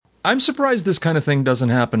I'm surprised this kind of thing doesn't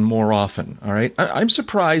happen more often. All right, I'm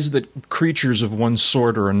surprised that creatures of one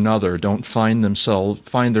sort or another don't find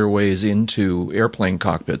their ways into airplane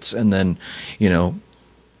cockpits, and then,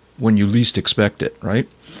 when you least expect it. Right?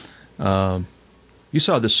 You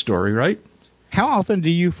saw this story, right? How often do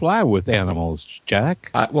you fly with animals,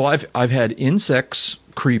 Jack? Well, I've had insects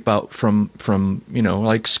creep out from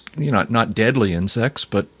not deadly insects,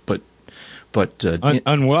 but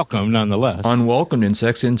unwelcome nonetheless. Unwelcome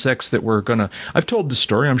insects that were gonna. I've told the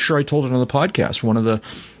story. I'm sure I told it on the podcast.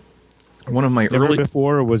 One of my Never early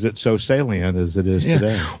before was it so salient as it is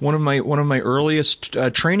today. One of my earliest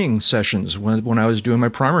training sessions when I was doing my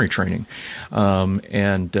primary training,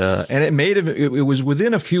 and it was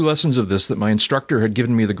within a few lessons of this that my instructor had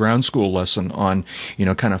given me the ground school lesson on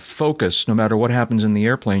kind of focus. No matter what happens in the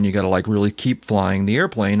airplane, you got to really keep flying the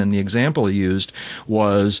airplane. And the example he used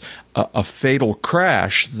was a fatal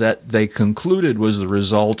crash that they concluded was the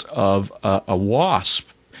result of a wasp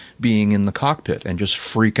being in the cockpit and just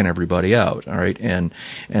freaking everybody out. All right. And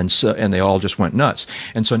they all just went nuts.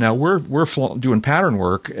 And so now we're doing pattern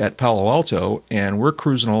work at Palo Alto, and we're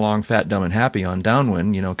cruising along fat, dumb, and happy on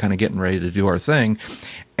downwind, kind of getting ready to do our thing.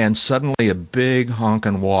 And suddenly a big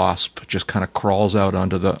honking wasp just kind of crawls out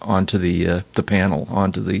onto the panel,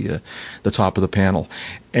 onto the top of the panel.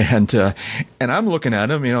 And I'm looking at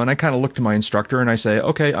him, and I kind of look to my instructor and I say,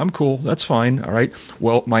 okay, I'm cool. That's fine. All right.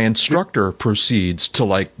 Well, my instructor proceeds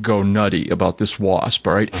to go nutty about this wasp.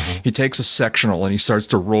 All right. Mm-hmm. He takes a sectional and he starts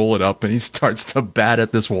to roll it up and he starts to bat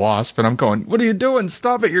at this wasp. And I'm going, what are you doing?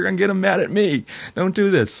 Stop it. You're going to get him mad at me. Don't do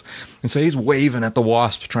this. And so he's waving at the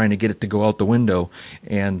wasp, trying to get it to go out the window.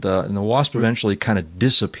 And the wasp eventually kind of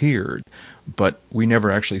disappeared, but we never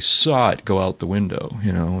actually saw it go out the window,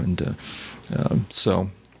 so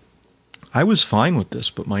I was fine with this,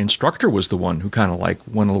 but my instructor was the one who kind of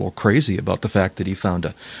went a little crazy about the fact that he found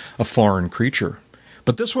a foreign creature.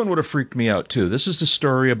 But this one would have freaked me out too. This is the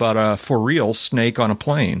story about a for real snake on a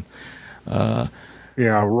plane. A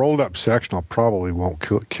rolled up sectional probably won't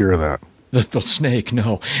cure that. The snake,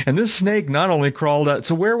 no. And this snake not only crawled out.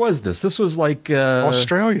 So where was this? This was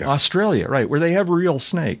Australia. Australia, right, where they have real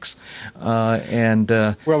snakes. Well,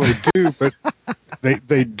 they do, but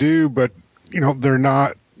they do, but they're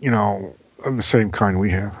not, of the same kind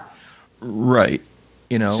we have. Right.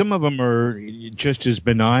 Some of them are just as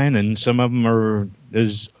benign, and some of them are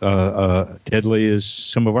as deadly as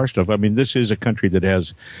some of our stuff. I mean, this is a country that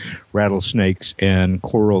has rattlesnakes and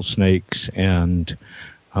coral snakes, and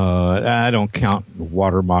I don't count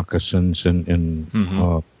water moccasins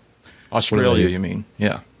in Australia. You mean?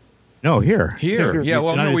 Yeah. No, here. Yeah,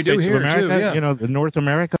 well, no, we do here too. Yeah. The North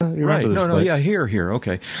America. Right. No, yeah, here.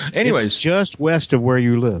 Okay. Anyways, it's just west of where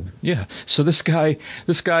you live. Yeah. So this guy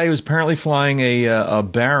was apparently flying a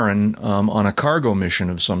Baron on a cargo mission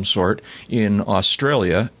of some sort in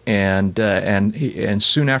Australia, and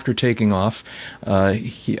soon after taking off,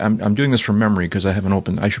 I'm doing this from memory because I haven't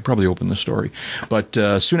opened. I should probably open the story, but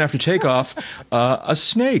soon after takeoff, a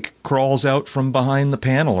snake crawls out from behind the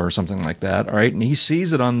panel or something like that. All right, and he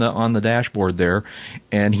sees it on the dashboard there,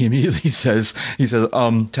 and he immediately says,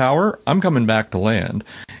 Tower, I'm coming back to land.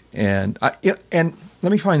 And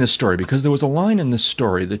let me find this story, because there was a line in this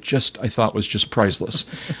story that I thought was just priceless.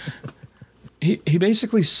 He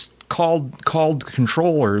basically called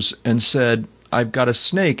controllers and said, I've got a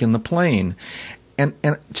snake in the plane. And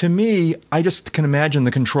to me, I just can imagine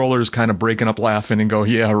the controllers kind of breaking up laughing and go,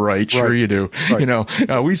 yeah, right, sure you do.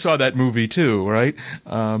 Right. We saw that movie too, right?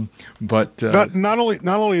 But not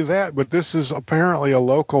only that, but this is apparently a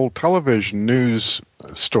local television news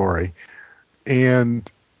story,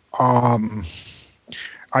 and a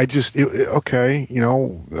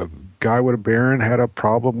guy with a Baron had a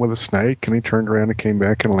problem with a snake, and he turned around and came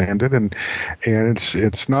back and landed, and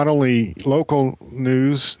it's not only local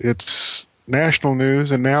news, it's national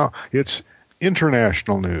news, and now it's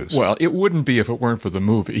international news. Well, it wouldn't be if it weren't for the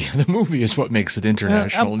movie. The movie is what makes it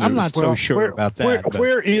international news. I'm not so sure about that.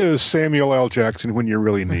 Where is Samuel L. Jackson when you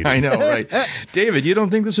really need him? I know, right? David, you don't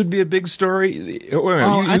think this would be a big story?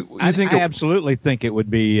 I absolutely think it would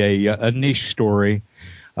be a niche story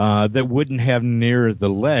that wouldn't have near the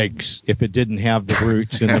legs if it didn't have the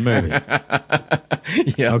roots in the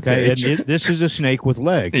movie. Yeah. Okay. And this is a snake with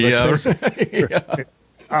legs. Yeah.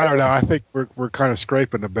 I don't know. I think we're kind of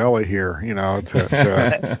scraping the belly here,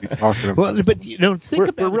 to be talking about. Well, but think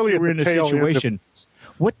about really we're in a situation.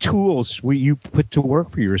 What tools will you put to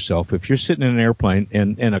work for yourself if you're sitting in an airplane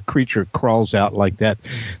and a creature crawls out like that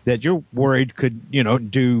you're worried could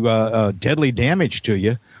do deadly damage to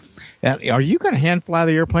you? Are you going to hand fly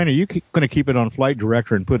the airplane, or are you going to keep it on flight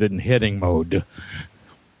director and put it in heading mode?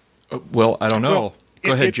 Well, I don't know.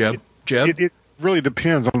 Go ahead, Jeb. Jeb? It really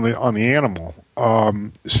depends on the animal.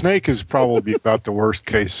 Snake is probably about the worst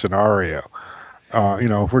case scenario.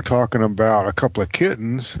 If we're talking about a couple of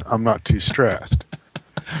kittens, I'm not too stressed.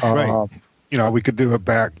 Right. We could do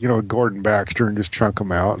a Gordon Baxter and just chunk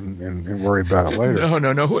them out and worry about it later.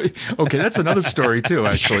 No. Okay, that's another story too,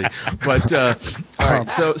 actually. But all right,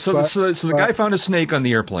 so the guy found a snake on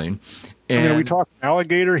the airplane. And we talk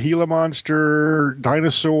alligator, Gila monster,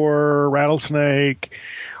 dinosaur, rattlesnake.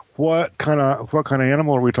 What kind of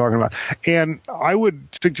animal are we talking about? And I would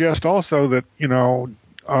suggest also that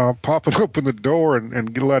popping open the door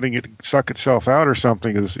and letting it suck itself out or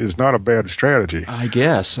something is not a bad strategy. I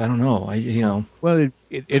guess I don't know. Well,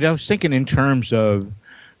 I was thinking in terms of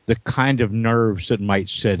the kind of nerves that might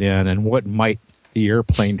set in and what might the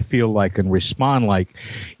airplane feel like and respond like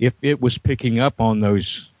if it was picking up on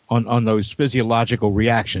those physiological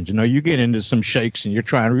reactions. You get into some shakes and you're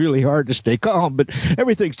trying really hard to stay calm, but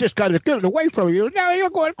everything's just kind of getting away from you. Now you're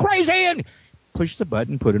going crazy, and push the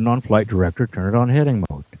button, put it on flight director, turn it on heading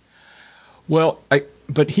mode. Well,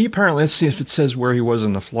 but he apparently, let's see if it says where he was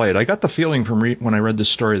in the flight. I got the feeling from when I read this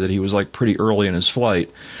story that he was like pretty early in his flight.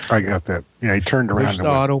 I got that. Yeah, he turned around Pushed and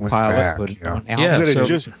the went autopilot, back. put it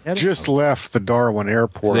on Just left the Darwin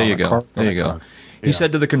airport. There you go. He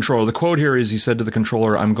said to the controller, the quote here is, he said to the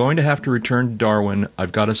controller, "I'm going to have to return to Darwin.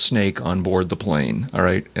 I've got a snake on board the plane." All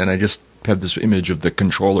right. And I just have this image of the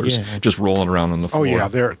controllers just rolling around on the floor. Oh, yeah.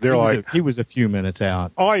 They're like... He was a few minutes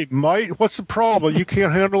out. "Hi, mate. What's the problem? You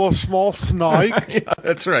can't handle a small snake?" Yeah,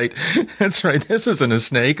 that's right. That's right. This isn't a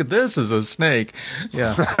snake. This is a snake.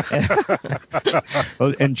 Yeah.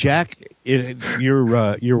 And Jack,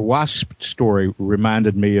 your wasp story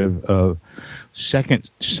reminded me of Second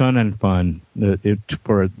Sun and Fun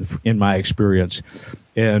in my experience,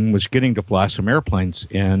 and was getting to fly some airplanes,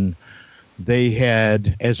 and they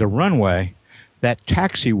had as a runway that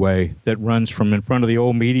taxiway that runs from in front of the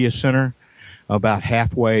old media center about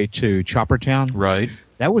halfway to Choppertown. Right.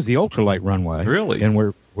 That was the ultralight runway. Really? And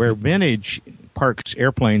where Vintage parks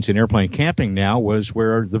airplanes and airplane camping now was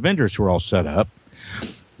where the vendors were all set up.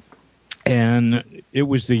 And it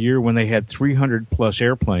was the year when they had 300 plus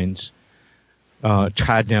airplanes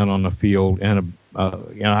tied down on the field, and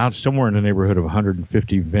out somewhere in the neighborhood of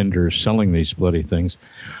 150 vendors selling these bloody things.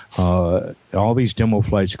 All these demo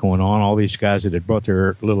flights going on, all these guys that had brought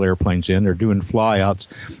their little airplanes in, they're doing flyouts.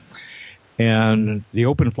 And the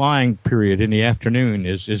open flying period in the afternoon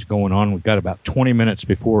is going on. We've got about 20 minutes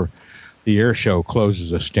before the air show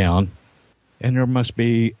closes us down. And there must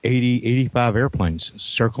be 80, 85 airplanes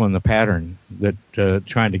circling the pattern that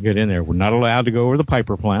trying to get in there. We're not allowed to go over the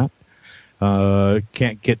Piper plant.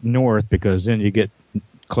 Can't get north because then you get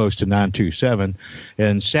close to 927,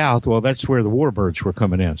 and south, well, that's where the warbirds were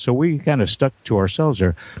coming in. So we kind of stuck to ourselves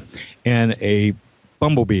there, and a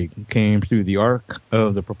bumblebee came through the arc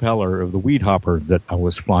of the propeller of the weed hopper that I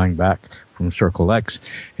was flying back from Circle X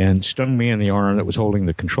and stung me in the arm that was holding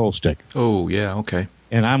the control stick. Oh, yeah, okay.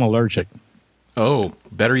 And I'm allergic. Oh,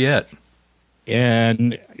 better yet.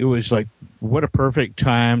 And it was like, what a perfect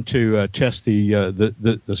time to test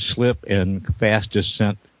the slip and fast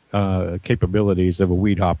descent capabilities of a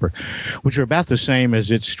weed hopper, which are about the same as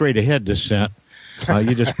its straight ahead descent.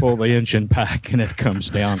 You just pull the engine back and it comes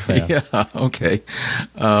down fast. Yeah, okay.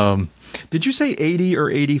 Did you say 80 or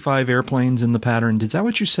 85 airplanes in the pattern? Is that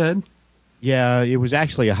what you said? Yeah, it was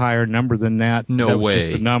actually a higher number than that. No that was way.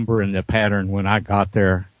 Just the number in the pattern when I got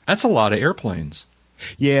there. That's a lot of airplanes.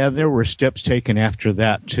 Yeah, there were steps taken after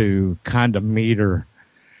that to kind of meter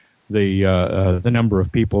the number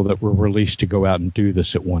of people that were released to go out and do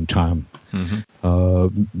this at one time,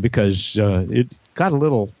 because it got a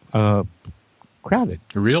little crowded.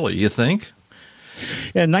 Really, you think?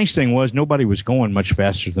 Yeah, nice thing was nobody was going much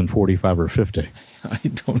faster than 45 or 50. I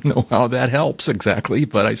don't know how that helps exactly,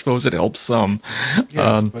 but I suppose it helps some. Yes,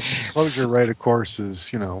 but the closure rate, of course,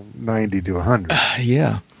 is 90 to 100.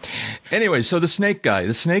 Yeah. Anyway, so the snake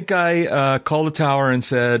guy called the tower and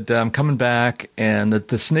said, "I'm coming back," and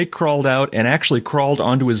the snake crawled out and actually crawled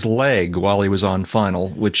onto his leg while he was on final,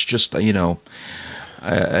 which just I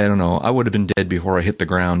don't know. I would have been dead before I hit the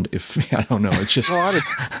ground if I don't know. It's just I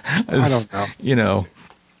don't know.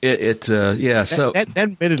 So that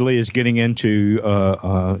admittedly is getting into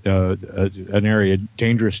an area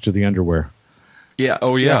dangerous to the underwear. Yeah.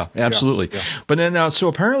 Oh, yeah. Absolutely. Yeah. But then now, so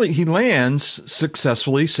apparently he lands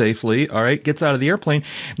successfully, safely. All right, gets out of the airplane,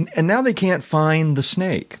 and now they can't find the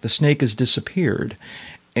snake. The snake has disappeared.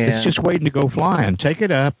 And it's just waiting to go flying. Take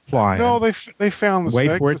it up, flying. No, they found the snake.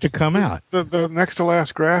 Wait for it to come out. The next to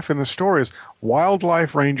last graph in the story is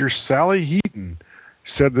wildlife ranger Sally Heaton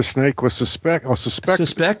said the snake was suspected.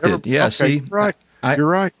 Suspected, yeah. Okay, see, right. You're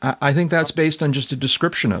right. I think that's based on just a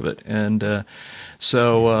description of it, and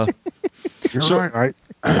so You're so right.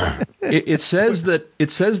 it says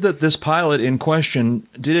that this pilot in question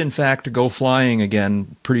did in fact go flying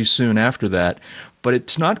again pretty soon after that. But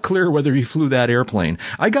it's not clear whether he flew that airplane.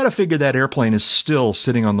 I got to figure that airplane is still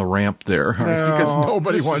sitting on the ramp there because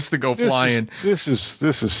nobody wants to go flying. This is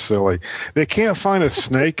silly. They can't find a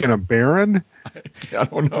snake in a barren. I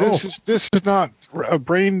don't know. This is not a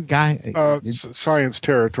brain science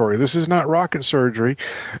territory. This is not rocket surgery.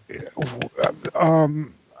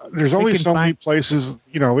 There's only so many places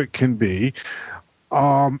it can be.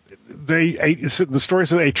 The story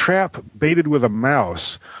said a trap baited with a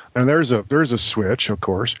mouse. And there's a switch, of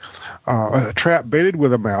course. A trap baited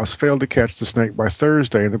with a mouse failed to catch the snake by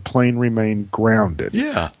Thursday, and the plane remained grounded.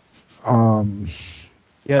 Yeah. It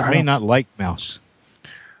may not like mouse.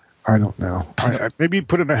 I don't know. Maybe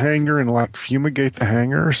put it in a hangar and fumigate the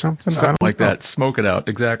hangar or something. Something like that. Smoke it out.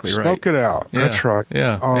 Exactly right. Smoke it out. Yeah. That's right.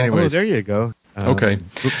 Yeah. Anyways. There you go. Okay.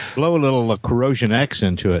 Blow a little corrosion X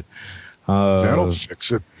into it. That'll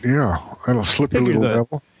fix it. Yeah. That'll slip your little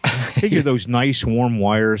devil. Figure those nice warm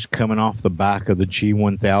wires coming off the back of the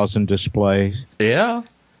G1000 displays. Yeah.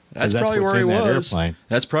 That's probably where he was.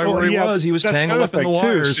 That's probably where he was. He was tangled up in the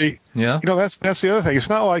wires. See, yeah. That's the other thing. It's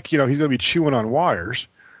not like, he's going to be chewing on wires.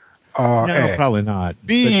 No, probably not.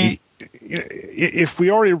 B, if we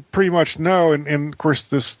already pretty much know, and of course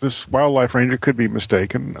this wildlife ranger could be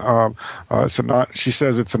mistaken. She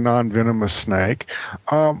says it's a non-venomous snake.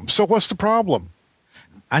 So what's the problem?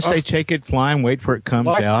 I say take it flying, wait for it comes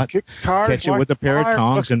out, catch it with a pair of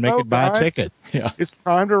tongs, and make it buy a ticket. Yeah. It's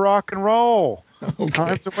time to rock and roll. Okay.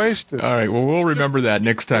 Time to waste it. All right. Well, we'll remember that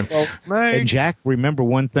next time. And Jack, remember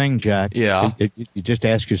one thing, Jack. Yeah. You just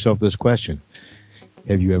ask yourself this question.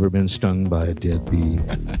 Have you ever been stung by a dead bee?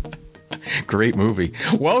 Great movie.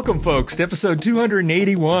 Welcome, folks, to episode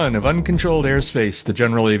 281 of Uncontrolled Airspace, the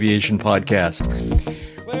General Aviation Podcast.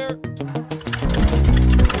 Claire.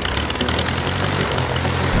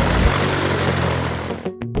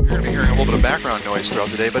 You're going to be hearing a little bit of background noise throughout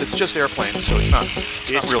the day, but it's just airplanes, so it's not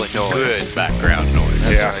really noise. Good background noise.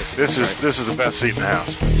 That's yeah, right. this is the best seat in the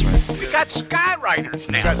house. That's right. We got Skywriters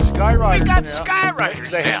now. We got Skywriters now.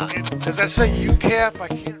 Skywriters now. Does that say UCAP? I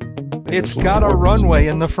can't. It's got a runway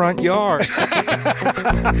in the front yard.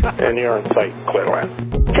 And you're on site, clear.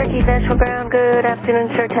 Turkey National Ground, good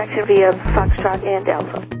afternoon, sir. Taxi via Foxtrot and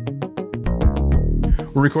Delta.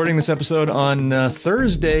 We're recording this episode on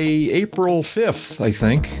Thursday, April 5th, I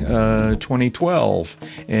think, 2012.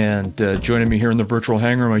 And joining me here in the virtual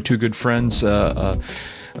hangar are my two good friends. The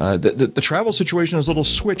travel situation is a little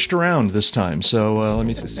switched around this time, so let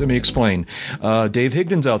me explain. Dave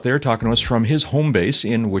Higdon's out there talking to us from his home base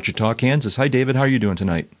in Wichita, Kansas. Hi, David. How are you doing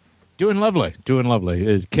tonight? Doing lovely.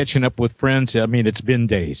 Catching up with friends. I mean, it's been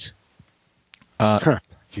days.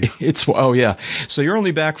 Oh yeah. So you're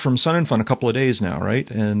only back from Sun and Fun a couple of days now, right?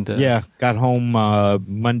 And yeah, got home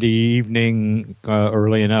Monday evening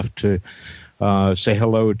early enough to say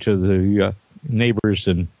hello to the neighbors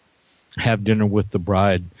and have dinner with the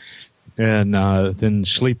bride, and then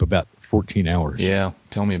sleep about 14 hours. Yeah,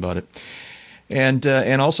 tell me about it. And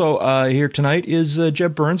also here tonight is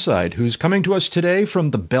Jeb Burnside, who's coming to us today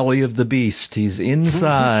from the belly of the beast. He's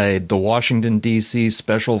inside the Washington, D.C.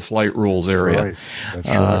 Special Flight Rules area. Right. That's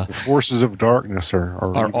right. The forces of darkness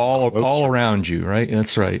are all around you, right?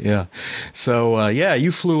 That's right, yeah. So,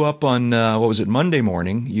 you flew up on, what was it, Monday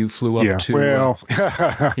morning? You flew up to... Well,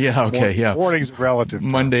 yeah, okay, yeah. Morning's relative.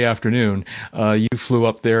 Monday afternoon. You flew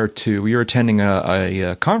up there you're attending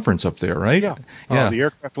a conference up there, right? Yeah. The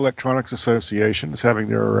Aircraft Electronics Association is having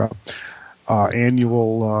their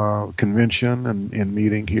annual convention and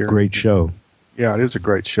meeting here. Great show. Yeah, it is a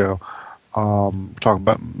great show. Talk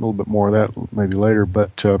about a little bit more of that maybe later,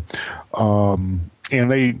 but and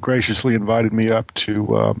they graciously invited me up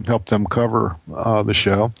to help them cover the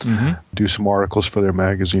show, do some articles for their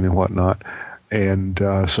magazine and whatnot. And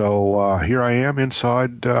so here I am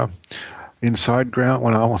inside ground.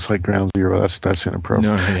 Well, I almost like Ground Zero. That's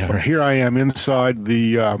inappropriate. No, yeah. Here I am inside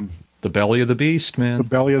the belly of the beast, man. The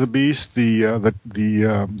belly of the beast,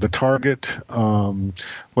 the target,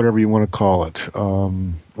 whatever you want to call it,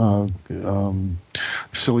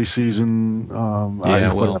 silly season.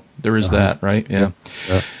 There is that, right? Yeah.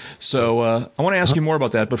 So I want to ask you more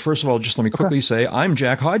about that, but first of all, just let me quickly say I'm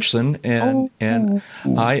Jack Hodgson, and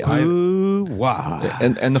I Why?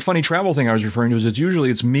 And the funny travel thing I was referring to is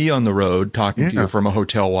it's me on the road talking to you from a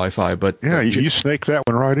hotel Wi-Fi. But you snaked that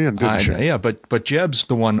one right in, didn't you? Yeah, but Jeb's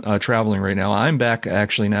the one traveling right now. I'm back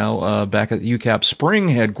actually now back at UCAP Spring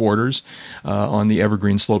headquarters on the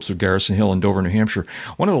evergreen slopes of Garrison Hill in Dover, New Hampshire.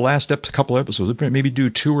 One of the last couple episodes, maybe do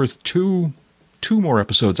two more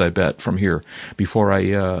episodes, I bet, from here before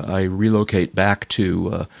I relocate back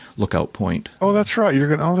to Lookout Point. Oh, that's right.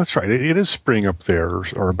 Oh, that's right. It is spring up there,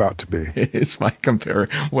 or about to be. It's my compare.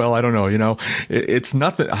 Well, I don't know. It's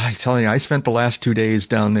nothing. I tell you, I spent the last 2 days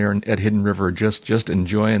down there at Hidden River just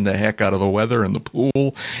enjoying the heck out of the weather and the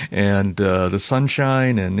pool and the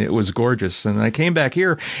sunshine, and it was gorgeous. And I came back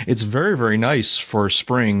here. It's very, very nice for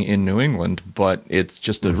spring in New England, but it's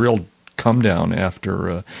just a real come down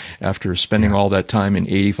after spending all that time in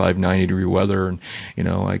 85, 90 degree weather. And,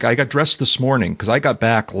 I got dressed this morning because I got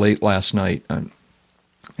back late last night.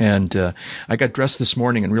 And I got dressed this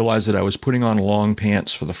morning and realized that I was putting on long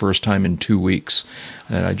pants for the first time in 2 weeks.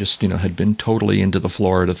 And I just, had been totally into the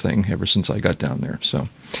Florida thing ever since I got down there. So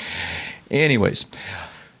anyways,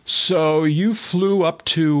 so you flew up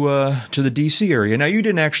to the D.C. area. Now, you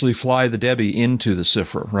didn't actually fly the Debbie into the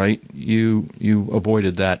CIFRA, right? You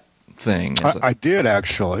avoided that thing. I did,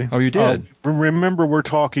 actually. Oh, you did? Remember, we're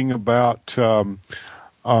talking about 2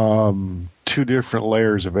 different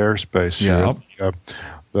layers of airspace here. Yeah.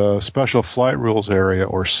 The Special Flight Rules Area,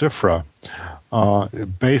 or CIFRA,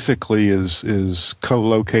 basically is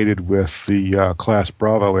co-located with the Class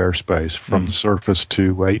Bravo airspace from the surface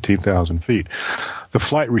to 18,000 feet. The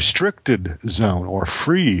Flight Restricted Zone, or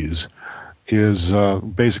FREEZE, is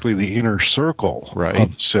basically the inner circle of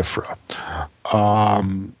the CIFRA.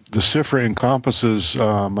 The CIFRA encompasses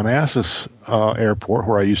Manassas Airport,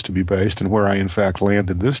 where I used to be based and where I, in fact,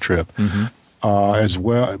 landed this trip, as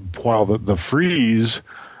well, while the FREEZE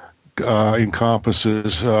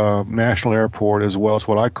encompasses National Airport as well as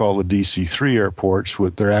what I call the DC-3 airports.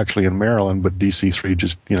 They're actually in Maryland, but DC-3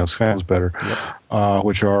 just sounds better,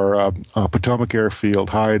 which are Potomac Airfield,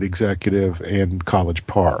 Hyatt Executive, and College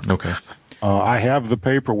Park. Okay. I have the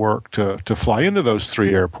paperwork to fly into those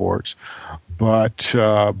 3 airports, but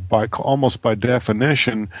almost by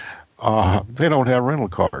definition, they don't have rental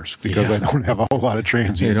cars because they don't have a whole lot of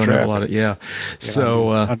transient traffic. Have a lot of So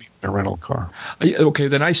I need a rental car. Okay,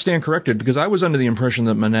 then I stand corrected because I was under the impression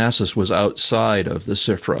that Manassas was outside of the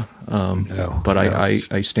CIFRA. But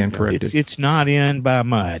I stand corrected. It's not in by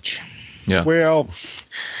much. Yeah. Well,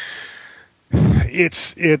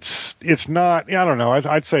 it's not. I don't know.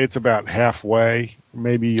 I'd say it's about halfway,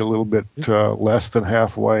 maybe a little bit less than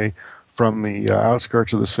halfway from the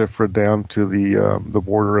outskirts of the CIFRA down to the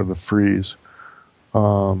border of the FREEZE.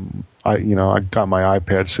 I got my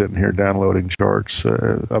iPad sitting here downloading charts,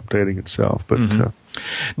 updating itself. But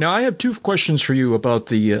now I have 2 questions for you about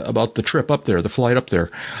the trip up there, the flight up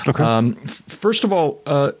there. Okay. First of all,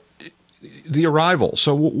 the arrival.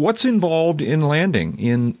 So what's involved in landing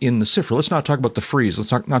in the CIFRA? Let's not talk about the FREEZE.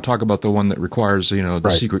 Let's not talk about the one that requires,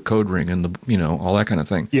 the secret code ring and the, all that kind of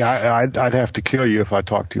thing. Yeah, I'd have to kill you if I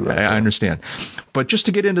talked to you right now. I understand. But just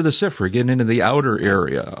to get into the CIFRA, get into the outer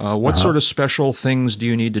area, what sort of special things do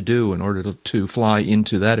you need to do in order to fly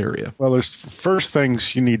into that area? Well, there's first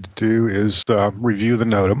things you need to do is review the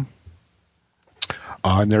NOTAM.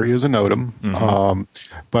 And there is a NOTAM,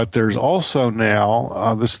 but there's also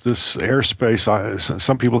now this airspace.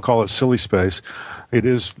 Some people call it silly space. It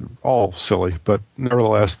is all silly, but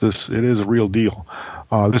nevertheless, it is a real deal.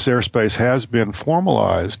 This airspace has been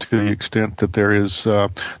formalized to the extent that there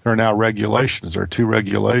are now regulations. There are 2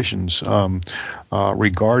 regulations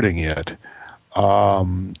regarding it. I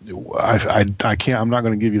can't. I'm not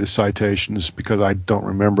going to give you the citations because I don't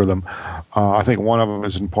remember them. I think one of them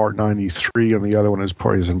is in Part 93, and the other one is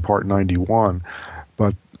in Part 91,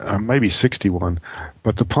 but maybe 61.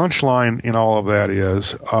 But the punchline in all of that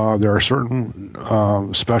is there are certain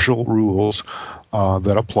special rules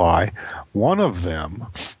that apply. One of them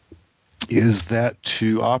is that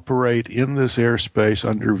to operate in this airspace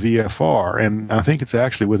under VFR, and I think it's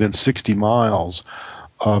actually within 60 miles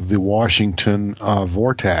of the Washington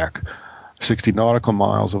VORTAC, 60 nautical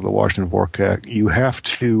miles of the Washington VORTAC, you have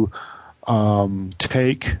to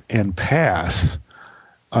take and pass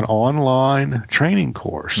an online training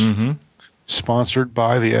course sponsored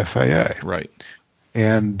by the FAA. Right.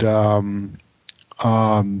 And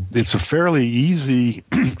it's a fairly easy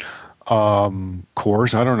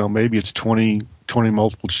course. I don't know, maybe it's 20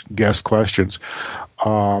 multiple guess questions.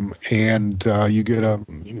 And you get a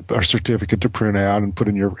certificate to print out and put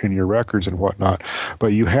in your records and whatnot. But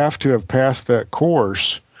you have to have passed that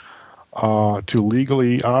course to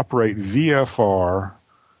legally operate VFR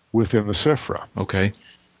within the CIFRA. Okay.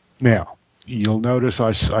 Now, you'll notice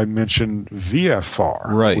I mentioned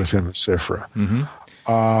VFR within the CIFRA. Mm-hmm.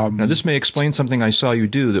 Now, this may explain something I saw you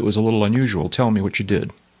do that was a little unusual. Tell me what you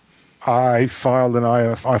did. I filed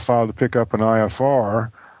to pick up an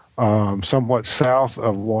IFR somewhat south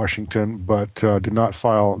of Washington, but did not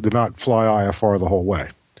fly IFR the whole way.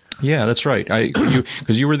 Yeah, that's right.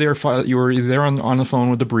 Because you were there. You were there on the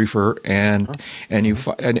phone with the briefer, and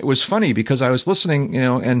it was funny because I was listening,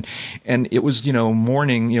 and it was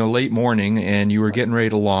morning, late morning, and you were getting ready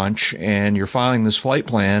to launch, and you're filing this flight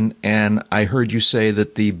plan, and I heard you say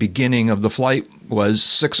that the beginning of the flight was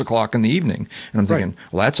 6 o'clock in the evening, and I'm thinking,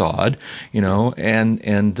 well, that's odd, and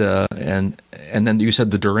then you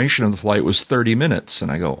said the duration of the flight was 30 minutes,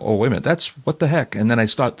 and I go, oh, wait a minute, that's what the heck? And then I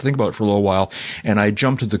started to think about it for a little while, and I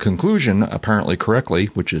jumped to the conclusion, apparently correctly,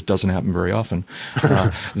 which it doesn't happen very often,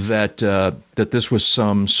 that this was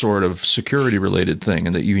some sort of security-related thing,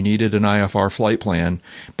 and that you needed an IFR flight plan,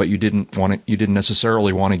 but you didn't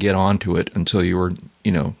necessarily want to get onto it until you were,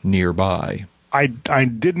 nearby. I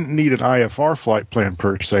didn't need an IFR flight plan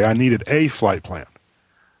per se. I needed a flight plan.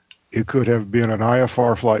 It could have been an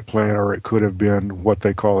IFR flight plan, or it could have been what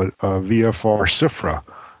they call it a VFR CIFRA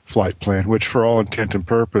flight plan, which for all intent and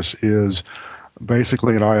purpose is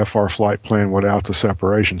basically an IFR flight plan without the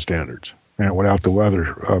separation standards and without the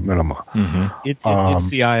weather minima. Mm-hmm. It's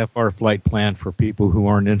the IFR flight plan for people who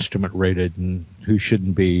aren't instrument rated and who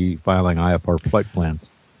shouldn't be filing IFR flight plans.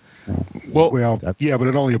 Well, yeah, but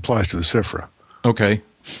it only applies to the CIFRA. Okay.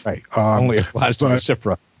 Right. Only applies to the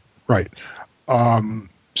CIFRA. Right.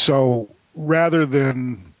 So rather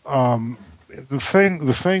than the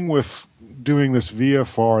thing with doing this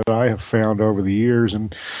VFR that I have found over the years,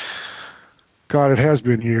 and God, it has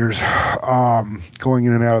been years, going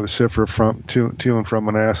in and out of the CIFRA to and from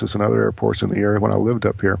Manassas and other airports in the area when I lived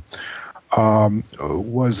up here,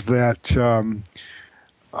 was that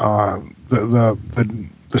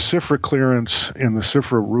the CIFRA clearance and the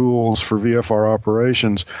CIFRA rules for VFR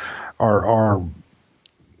operations are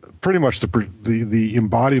pretty much the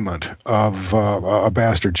embodiment of a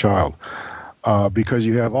bastard child, because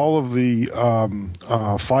you have all of the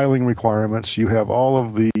filing requirements, you have all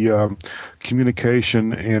of the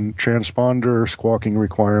communication and transponder squawking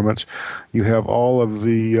requirements, you have all of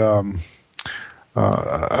the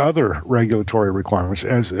other regulatory requirements,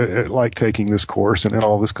 like taking this course and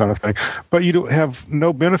all this kind of thing. But you don't have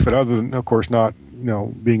no benefit other than, of course, not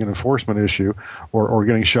being an enforcement issue or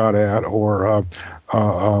getting shot at or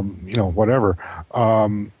whatever.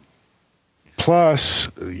 Plus,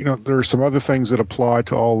 there are some other things that apply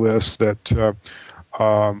to all this that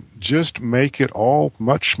just make it all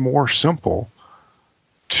much more simple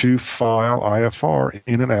to file IFR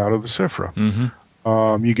in and out of the CIFRA. Mm-hmm.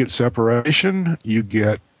 You get separation, you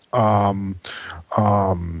get, better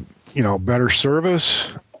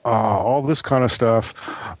service, all this kind of stuff,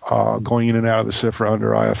 going in and out of the CIFRA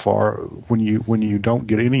under IFR when you don't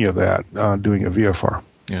get any of that, doing a VFR.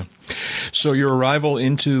 Yeah. So your arrival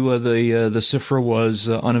into the CIFRA was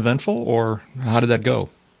uneventful, or how did that go?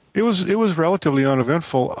 It was relatively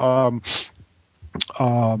uneventful.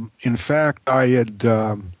 In fact, I had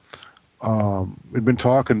been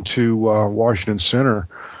talking to Washington Center,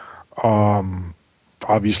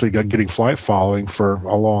 obviously getting flight following for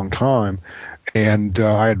a long time, and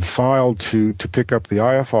I had filed to pick up the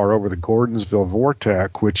IFR over the Gordonsville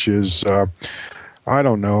VORTAC, which is, I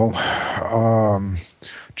don't know,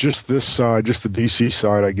 just this side, just the D.C.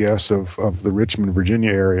 side, I guess, of the Richmond,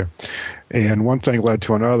 Virginia area. And one thing led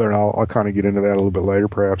to another, and I'll kind of get into that a little bit later,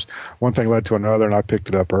 perhaps. One thing led to another, and I picked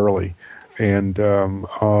it up early. And,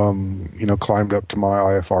 climbed up to my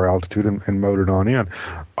IFR altitude and motored on in.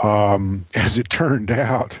 As it turned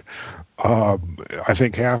out, I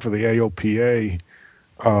think half of the AOPA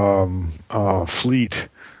fleet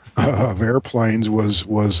of airplanes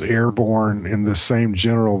was airborne in the same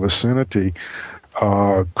general vicinity.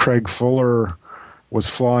 Craig Fuller was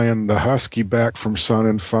flying the Husky back from Sun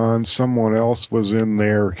and Fun. Someone else was in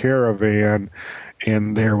their Caravan,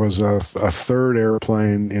 and there was a third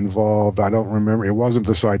airplane involved. I don't remember. It wasn't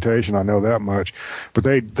the Citation, I know that much. But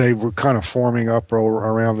they were kind of forming up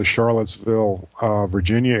around the Charlottesville,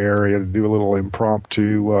 Virginia area to do a little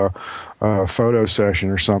impromptu photo session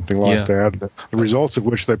or something like that. The results of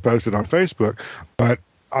which they posted on Facebook. But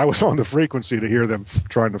I was on the frequency to hear them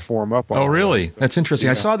trying to form up on. Oh, really? So, that's interesting.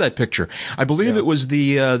 Yeah. I saw that picture. I believe it was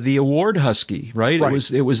the award Husky, right?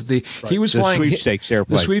 It was the he was the flying sweepstakes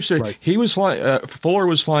airplane. The sweepstakes. Right. He was flying. Fuller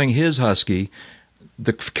was flying his Husky.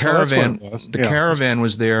 the caravan, was. the caravan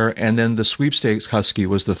was there, and then the sweepstakes Husky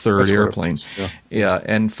was the third airplane. Yeah,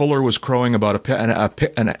 and Fuller was crowing about a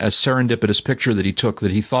serendipitous picture that he took,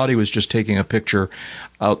 that he thought he was just taking a picture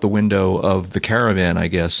out the window of the caravan, I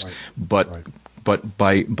guess, but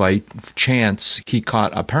by chance he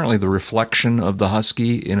caught apparently the reflection of the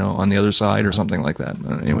Husky, on the other side or something like that.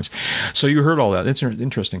 Anyways, so you heard all that. It's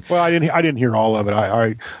interesting. Well, I didn't hear all of it.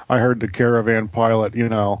 I heard the caravan pilot,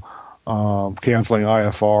 canceling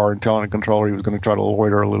IFR and telling the controller he was going to try to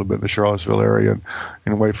loiter a little bit in the Charlottesville area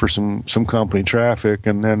and wait for some company traffic,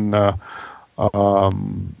 and then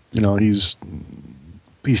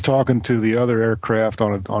he's talking to the other aircraft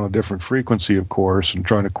on a different frequency, of course, and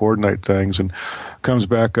trying to coordinate things, and comes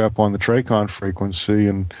back up on the TRACON frequency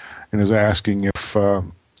and is asking if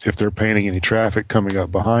they're painting any traffic coming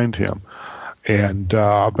up behind him. And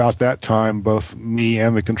about that time, both me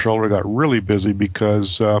and the controller got really busy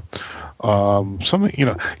because I don't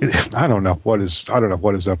know what is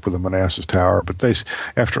up with the Manassas Tower, but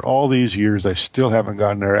after all these years, they still haven't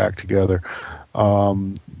gotten their act together.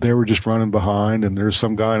 They were just running behind, and there's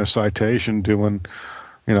some guy in a Citation doing,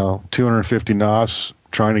 250 knots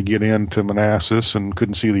trying to get into Manassas and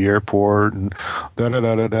couldn't see the airport, and and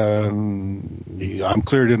I'm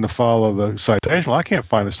cleared in to follow the Citation. Well, I can't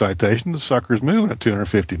find the Citation. The sucker's moving at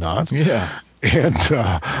 250 knots. Yeah. And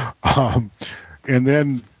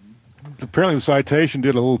then apparently the Citation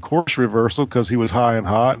did a little course reversal because he was high and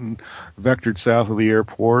hot and vectored south of the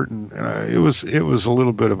airport, and it was a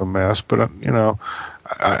little bit of a mess. But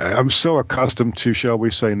I'm so accustomed to, shall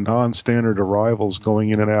we say, non-standard arrivals going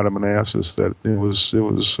in and out of Manassas that it was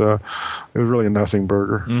really a nothing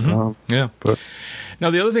burger. Yeah. But now,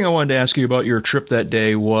 the other thing I wanted to ask you about your trip that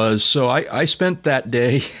day was, so I spent that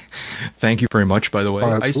day, thank you very much, by the way.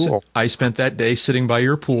 Cool. I spent that day sitting by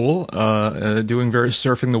your pool,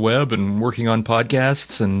 surfing the web and working on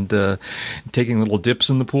podcasts and taking little dips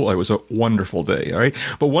in the pool. It was a wonderful day, all right?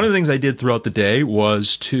 But one of the things I did throughout the day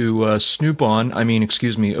was to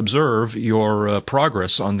observe your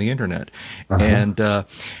progress on the internet.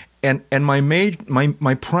 And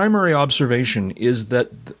my primary observation is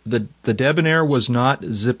that the Debonair was not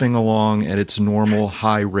zipping along at its normal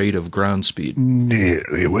high rate of ground speed. No,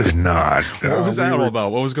 it was not. What was that all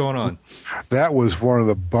about? What was going on? That was one of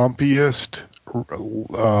the bumpiest.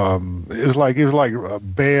 It was like a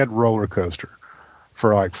bad roller coaster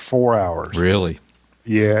for like 4 hours. Really?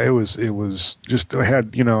 Yeah, it was just, it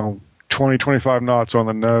had 20, 25 knots on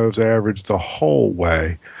the nose average the whole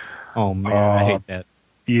way. Oh man, I hate that.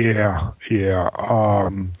 Yeah,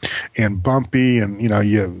 and bumpy, and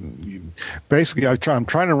you basically I'm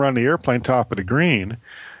trying to run the airplane top of the green,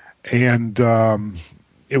 and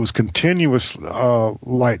it was continuous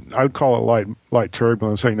light. I would call it light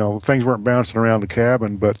turbulence. Things weren't bouncing around the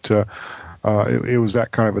cabin, but it was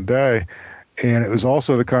that kind of a day, and it was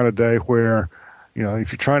also the kind of day where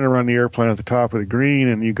if you're trying to run the airplane at the top of the green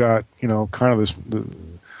and you got kind of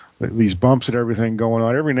these bumps and everything going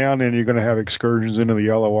on. Every now and then you're going to have excursions into the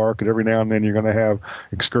yellow arc, and every now and then you're going to have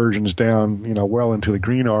excursions down, well into the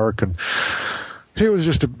green arc. And it was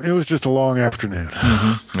just a long afternoon.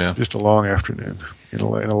 Mm-hmm. Yeah. Just a long afternoon in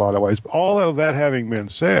a lot of ways. All of that having been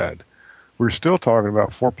said, we're still talking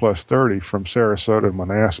about 4 + 30 from Sarasota to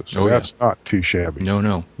Manassas. So that's not too shabby.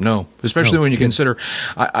 No. Especially when you consider,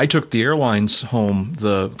 I took the airlines home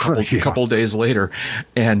the couple days later,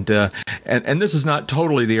 and this is not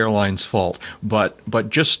totally the airline's fault, but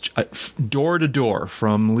just door to door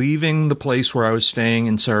from leaving the place where I was staying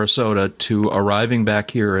in Sarasota to arriving back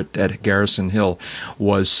here at Garrison Hill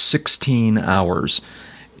was 16 hours.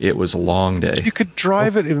 It was a long day. You could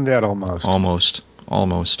drive it in that almost.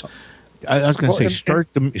 Almost. I was going to say,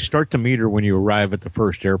 start the meter when you arrive at the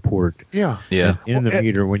first airport. Yeah. In the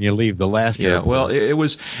meter when you leave the last airport. Well, it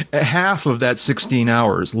was half of that 16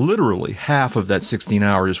 hours, literally half of that 16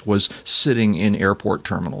 hours was sitting in airport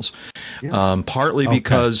terminals. Yeah. Partly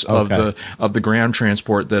because of the ground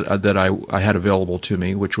transport that I had available to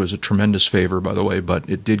me, which was a tremendous favor, by the way, but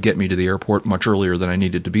it did get me to the airport much earlier than I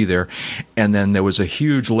needed to be there. And then there was a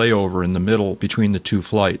huge layover in the middle between the two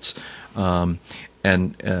flights.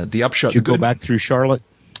 And the upshot. Did you go back through Charlotte?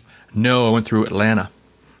 No, I went through Atlanta,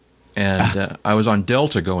 and I was on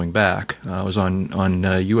Delta going back. I was on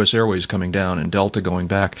U.S. Airways coming down and Delta going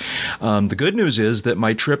back. The good news is that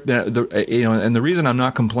my trip, and the reason I'm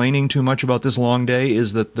not complaining too much about this long day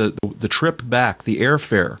is that the trip back, the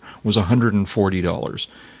airfare was $140.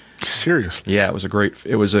 Seriously? Yeah, it was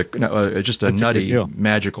just a nutty,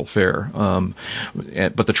 magical fare.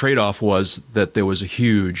 But the trade-off was that there was a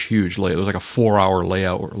huge layover. It was like a 4-hour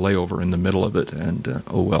layover in the middle of it, and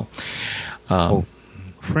oh well.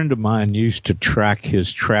 friend of mine used to track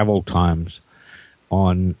his travel times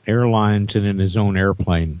on airlines and in his own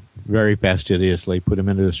airplane very fastidiously, put him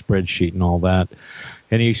into a spreadsheet and all that.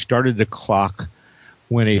 And he started the clock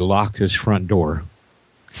when he locked his front door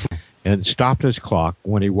and stopped his clock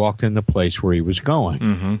when he walked in the place where he was going.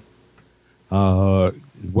 Mm-hmm.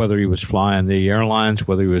 Whether he was flying the airlines,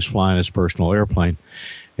 whether he was flying his personal airplane.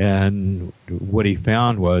 And what he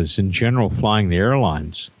found was, in general, flying the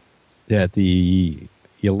airlines, that the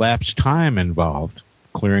elapsed time involved,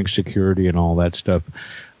 clearing security and all that stuff,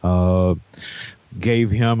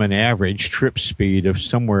 gave him an average trip speed of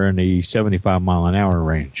somewhere in the 75-mile-an-hour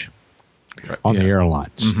range on the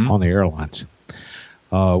airlines. Mm-hmm. On the airlines,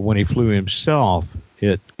 when he flew himself,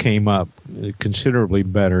 it came up considerably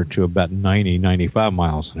better to about 90, 95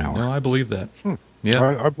 miles an hour. No, I believe that.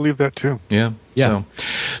 Yeah, I believe that too. Yeah. So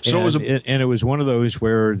it was and it was one of those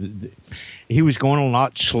where he was going a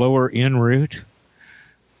lot slower en route,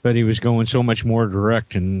 but he was going so much more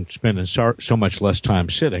direct and spending so much less time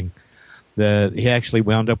sitting that he actually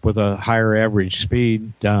wound up with a higher average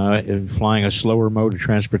speed in flying a slower mode of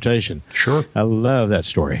transportation. Sure. I love that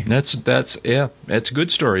story. That's it's a good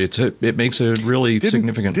story. It makes a really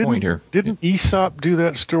significant point here. Didn't Aesop do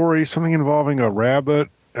that story, something involving a rabbit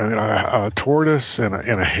and a tortoise and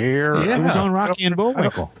a hare? Yeah, it was on Rocky and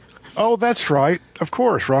Bullwinkle. Oh, that's right. Of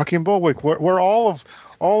course, Rocky and Bullwinkle, where all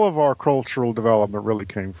of our cultural development really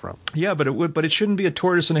came from. Yeah, but it shouldn't be a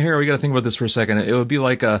tortoise and a hare. We got to think about this for a second. It would be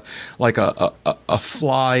like a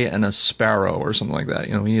fly and a sparrow or something like that.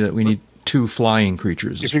 You know, we need two flying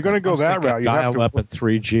creatures. If you're going to go that route, you have to dial up at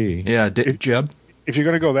 3G. Yeah, Jeb. If you're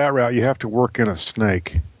going to go that route, you have to work in a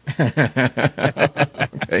snake.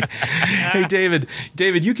 Okay. Hey, David,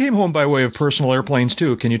 you came home by way of personal airplanes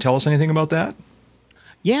too. Can you tell us anything about that?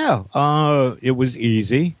 Yeah, it was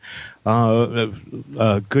easy.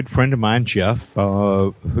 A good friend of mine, Jeff,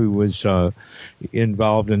 who was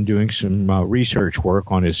involved in doing some research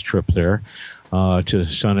work on his trip there to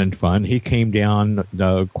Sun and Fun, he came down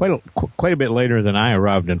quite a bit later than I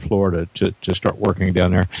arrived in Florida to start working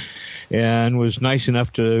down there, and was nice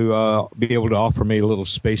enough to be able to offer me a little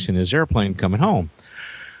space in his airplane coming home.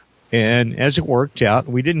 And as it worked out,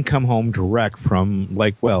 we didn't come home direct from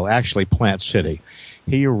actually Plant City.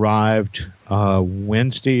 He arrived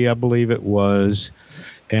Wednesday, I believe it was,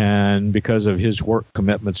 and because of his work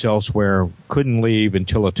commitments elsewhere, couldn't leave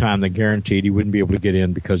until a time that guaranteed he wouldn't be able to get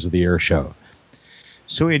in because of the air show.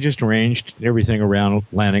 So he just arranged everything around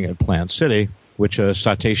landing at Plant City, which a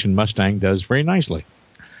Citation Mustang does very nicely.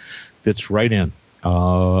 Fits right in.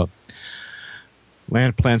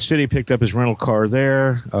 Landed Plant City, picked up his rental car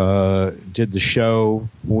there, did the show.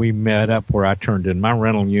 We met up where I turned in my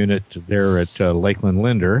rental unit there at Lakeland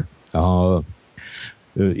Linder, the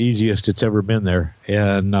easiest it's ever been there.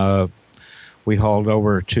 And we hauled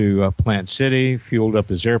over to Plant City, fueled up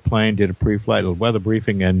his airplane, did a pre-flight weather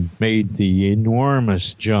briefing, and made the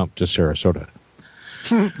enormous jump to Sarasota,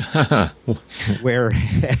 where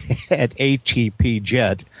at ATP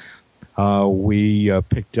Jet, we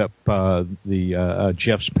picked up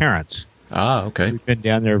Jeff's parents. Ah, okay. We've been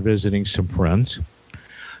down there visiting some friends.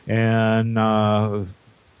 And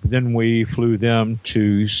then we flew them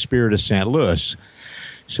to Spirit of St. Louis.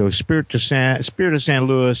 So Spirit of St.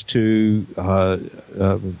 Louis to,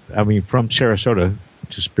 from Sarasota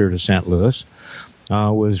to Spirit of St. Louis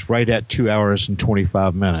was right at 2 hours and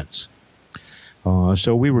 25 minutes.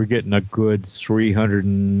 So we were getting a good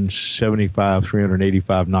 375,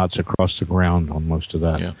 385 knots across the ground on most of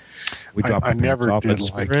that. Yeah. We dropped I never did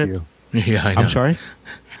like you. Yeah, I know. I'm sorry?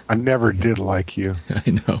 I never did like you. I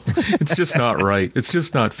know. It's just not right. It's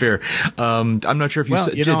just not fair. I'm not sure if you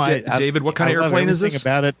said, David, what kind of airplane is this?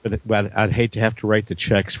 About it, but I'd hate to have to write the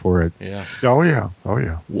checks for it. Yeah. Oh, yeah.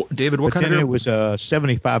 David, what kind of airplane? It was a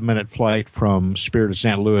 75-minute flight from Spirit of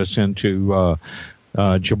St. Louis into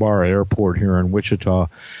Jabara Airport here in Wichita.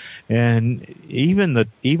 And even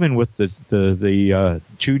with the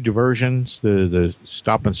two diversions, the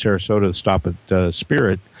stop in Sarasota, the stop at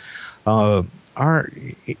Spirit, our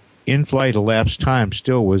in-flight elapsed time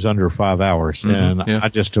still was under 5 hours, and I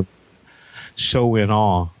just am so in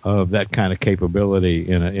awe of that kind of capability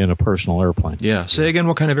in a personal airplane. Yeah. Say again,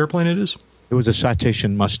 what kind of airplane it is? It was a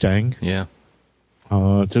Citation Mustang. Yeah.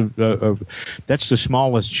 That's the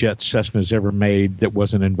smallest jet Cessna's ever made that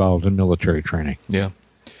wasn't involved in military training. Yeah.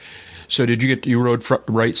 So you rode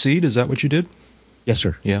right seat? Is that what you did? Yes,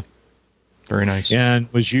 sir. Yeah. Very nice.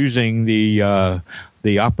 And was using the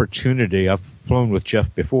opportunity. I've flown with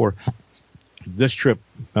Jeff before. This trip,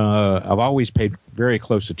 I've always paid very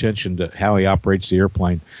close attention to how he operates the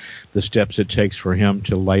airplane, the steps it takes for him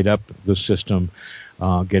to light up the system,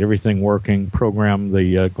 get everything working, program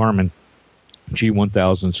the Garmin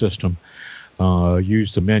G1000 system,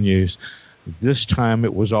 use the menus. This time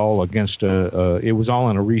it was all it was all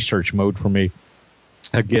in a research mode for me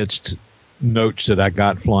against notes that I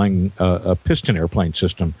got flying a piston airplane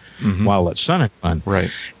system while at Sun and Fun. Right.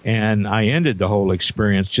 And I ended the whole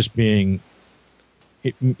experience just being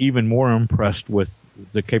even more impressed with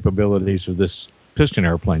the capabilities of this piston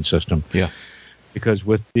airplane system. Yeah. Because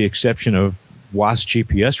with the exception of WAAS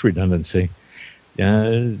GPS redundancy,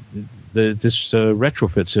 this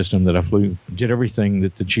retrofit system that I flew did everything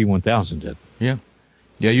that the G1000 did. Yeah.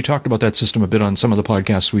 Yeah, you talked about that system a bit on some of the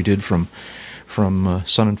podcasts we did from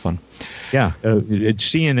Sun and Fun. Yeah,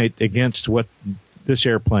 seeing it against what this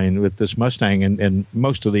airplane with this Mustang and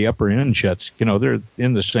most of the upper end jets, they're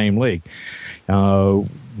in the same league.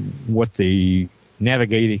 What the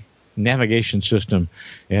navigation system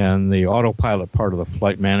and the autopilot part of the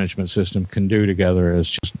flight management system can do together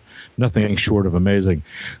is just nothing short of amazing.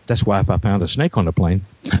 That's why if I found a snake on the plane,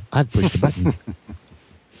 I'd push the button.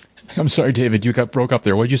 I'm sorry, David, you broke up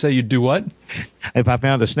there. What did you say? You'd do what? If I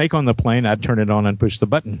found a snake on the plane, I'd turn it on and push the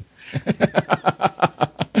button.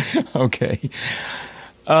 Okay.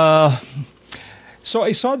 So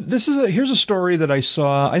I saw here's a story that I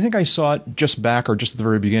saw. I think I saw it just at the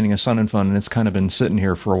very beginning of Sun and Fun, and it's kind of been sitting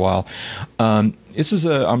here for a while. I'm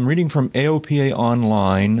reading from AOPA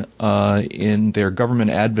Online in their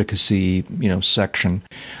government advocacy section,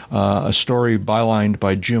 a story bylined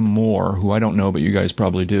by Jim Moore, who I don't know, but you guys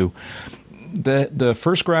probably do. The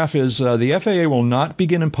first graph is the FAA will not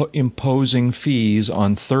begin imposing fees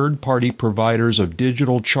on third-party providers of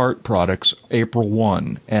digital chart products April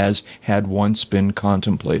 1, as had once been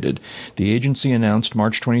contemplated. The agency announced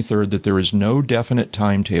March 23rd that there is no definite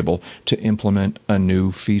timetable to implement a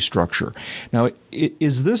new fee structure. Now,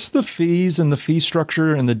 is this the fees and the fee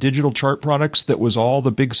structure and the digital chart products that was all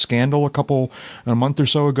the big scandal a month or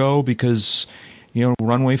so ago because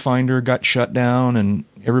Runway Finder got shut down and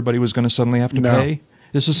everybody was going to suddenly have to pay?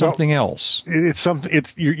 This is something else. It's something.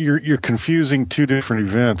 You're confusing two different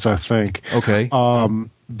events, I think. Okay.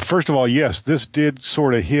 First of all, yes, this did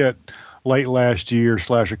sort of hit late last year /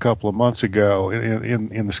 a couple of months ago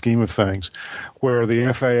in the scheme of things, where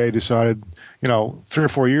the FAA decided, 3 or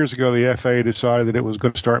 4 years ago, the FAA decided that it was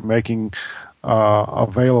going to start making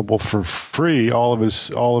available for free all of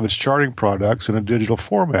its charting products in a digital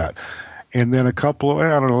format. And then a couple of,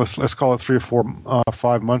 I don't know, let's call it 3 or 4,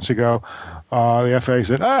 5 months ago, the FAA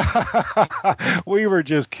said, we were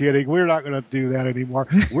just kidding. We're not going to do that anymore.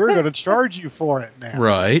 We're going to charge you for it now.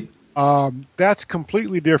 Right. That's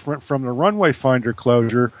completely different from the Runway Finder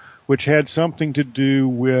closure, which had something to do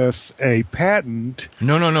with a patent.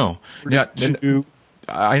 No. Yeah.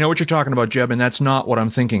 I know what you're talking about, Jeb, and that's not what I'm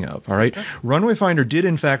thinking of, all right? Runway Finder did,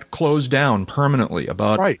 in fact, close down permanently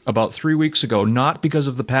about 3 weeks ago, not because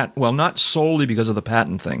of the patent, well, not solely because of the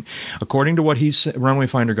patent thing. According to what Runway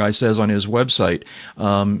Finder guy says on his website,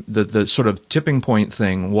 the sort of tipping point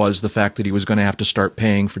thing was the fact that he was going to have to start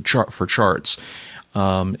paying for charts.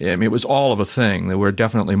 It was all of a thing. There were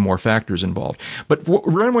definitely more factors involved. But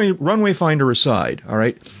Runway Finder aside, all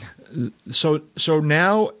right? So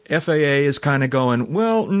now FAA is kind of going,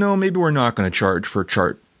 well, no, maybe we're not going to charge for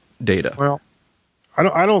chart data. Well,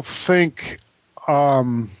 I don't think I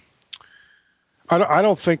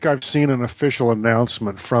don't think I've seen an official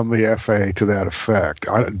announcement from the FAA to that effect.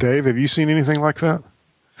 Dave, have you seen anything like that?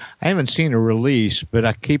 I haven't seen a release, but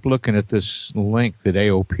I keep looking at this link that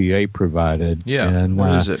AOPA provided. Yeah, and,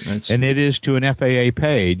 what is it? And it is to an FAA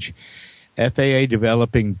page. FAA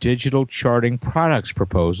developing digital charting products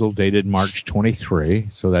proposal dated March 23,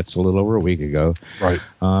 so that's a little over a week ago. Right.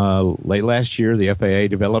 Late last year, the FAA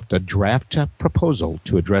developed a draft proposal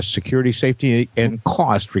to address security, safety, and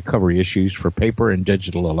cost recovery issues for paper and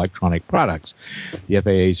digital electronic products. The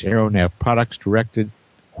FAA's Aeronav Products Directorate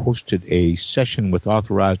hosted a session with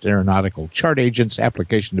authorized aeronautical chart agents,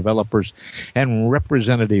 application developers, and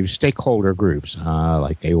representative stakeholder groups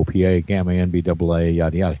like AOPA, GAMA, NBAA,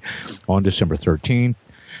 yada, yada, on December 13th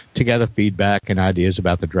to gather feedback and ideas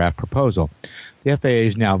about the draft proposal. The FAA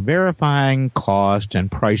is now verifying cost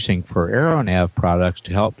and pricing for Aeronav products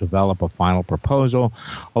to help develop a final proposal,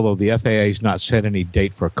 although the FAA has not set any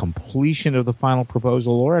date for completion of the final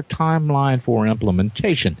proposal or a timeline for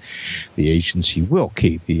implementation. The agency will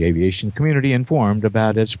keep the aviation community informed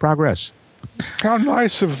about its progress. How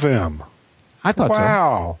nice of them. I thought so.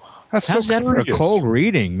 Wow. That's How's so that for a cold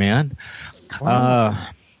reading, man? Wow.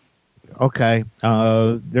 Okay.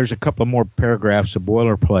 There's a couple more paragraphs of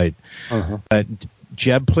boilerplate.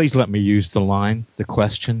 Jeb, please let me use the line, the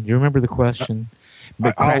question. You remember the question?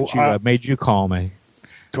 Made you call me.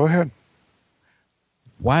 Go ahead.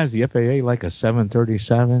 why is the FAA like a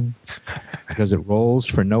 737? Because it rolls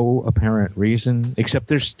for no apparent reason, except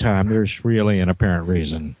this time there's really an apparent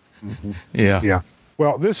reason. Mm-hmm. Yeah. Yeah.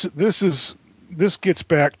 Well, this gets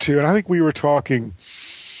back to, and I think we were talking.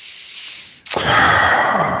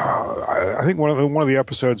 I think one of the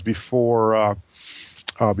episodes before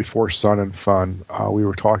Sun and Fun, we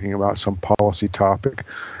were talking about some policy topic,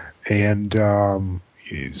 and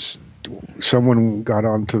someone got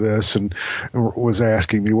onto this and was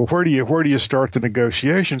asking me, well, where do you start the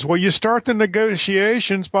negotiations? Well, you start the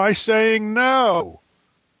negotiations by saying no.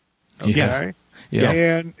 Okay. Yeah.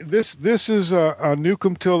 And this is a nuke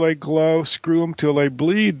 'em till they glow, screw 'em till they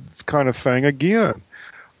bleed kind of thing again.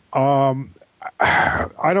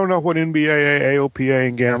 I don't know what NBAA, AOPA,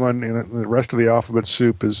 and Gamma and the rest of the alphabet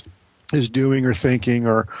soup is doing or thinking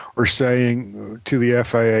or saying to the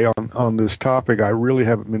FAA on this topic. I really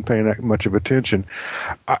haven't been paying that much of attention.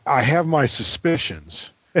 I have my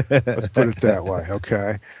suspicions. Let's put it that way,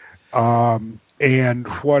 okay? And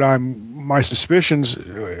my suspicions,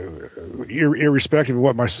 irrespective of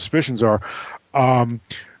what my suspicions are,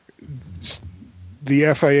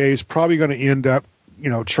 the FAA is probably going to end up,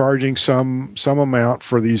 charging some amount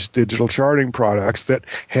for these digital charting products that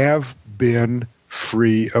have been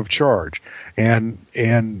free of charge. And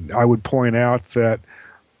I would point out that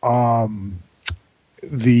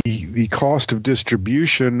the cost of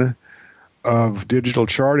distribution of digital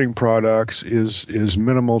charting products is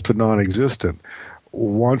minimal to non-existent.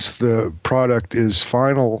 Once the product is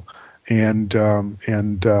final and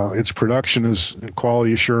its production is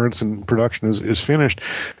quality assurance and production is finished,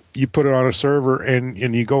 you put it on a server and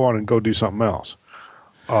you go on and go do something else.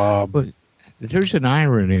 But there's an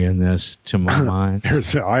irony in this, to my mind.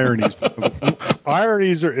 There's ironies. Irony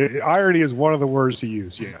is one of the words to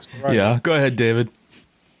use. Yes. Right. Yeah. Go ahead, David.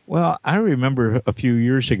 Well, I remember a few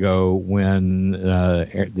years ago when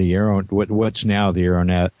what's now the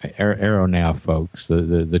Aeronav folks,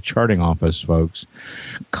 the charting office folks,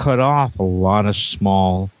 cut off a lot of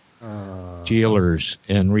small dealers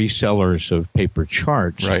and resellers of paper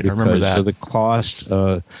charts, right, because of the cost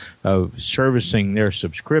of servicing their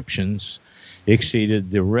subscriptions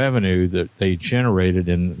exceeded the revenue that they generated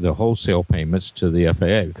in the wholesale payments to the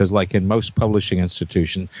FAA. Because like in most publishing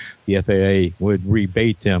institutions, the FAA would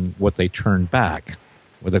rebate them what they turned back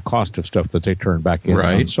with the cost of stuff that they turned back in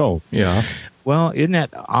unsold. Yeah. Well, isn't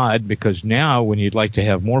that odd? Because now when you'd like to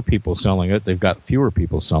have more people selling it, they've got fewer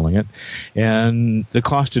people selling it. And the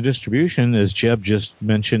cost of distribution, as Jeb just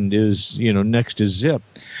mentioned, is, next to zip.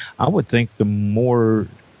 I would think the more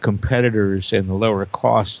competitors and the lower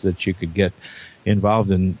costs that you could get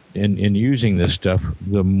involved in using this stuff,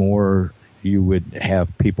 the more you would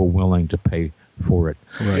have people willing to pay for it.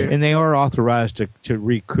 Right. And they are authorized to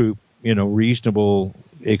recoup, reasonable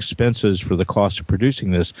expenses for the cost of producing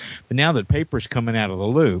this. But now that paper's coming out of the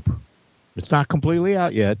loop, it's not completely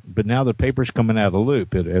out yet, but now that paper's coming out of the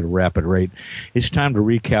loop at a rapid rate, it's time to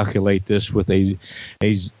recalculate this with a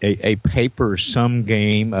paper sum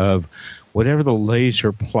game of whatever the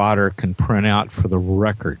laser plotter can print out for the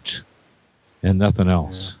records and nothing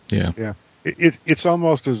else. Yeah. Yeah. It's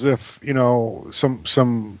almost as if,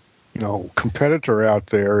 some competitor out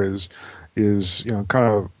there is kind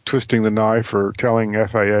of twisting the knife or telling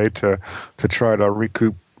FAA to try to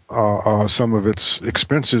recoup some of its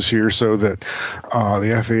expenses here, so that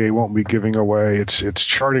the FAA won't be giving away its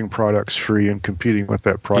charting products free and competing with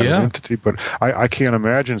that private entity. But I can't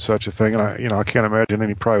imagine such a thing, and I can't imagine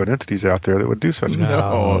any private entities out there that would do such a thing.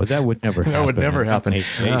 No, that would never happen. That would never happen.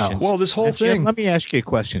 No. Well, this whole thing. Let me ask you a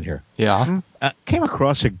question here. Yeah. Came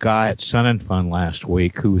across a guy at Sun and Fun last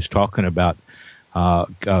week who was talking about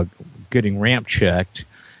getting ramp checked,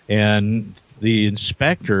 and the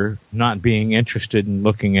inspector not being interested in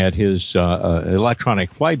looking at his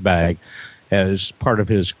electronic flight bag as part of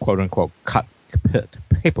his quote-unquote cockpit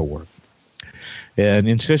paperwork, and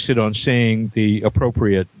insisted on seeing the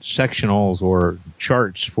appropriate sectionals or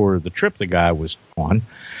charts for the trip the guy was on.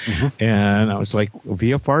 Mm-hmm. And I was like,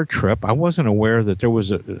 VFR trip? I wasn't aware that there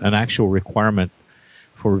was an actual requirement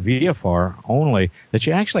for VFR only, that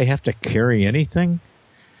you actually have to carry anything.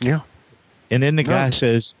 Yeah. And then the guy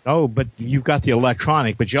says, oh, but you've got the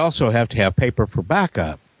electronic, but you also have to have paper for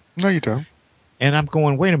backup. No, you don't. And I'm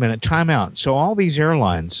going, wait a minute, time out. So all these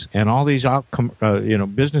airlines and all these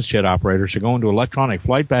business jet operators are going to electronic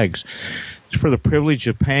flight bags for the privilege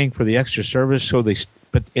of paying for the extra service.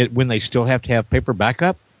 When they still have to have paper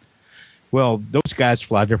backup, well, those guys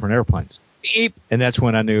fly different airplanes. And that's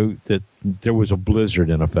when I knew that there was a blizzard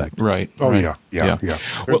in effect. Right. Oh, right. Yeah.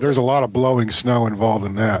 There's a lot of blowing snow involved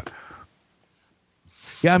in that.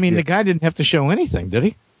 Yeah, I mean, the guy didn't have to show anything, did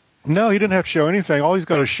he? No, he didn't have to show anything. All he's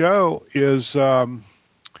got to show is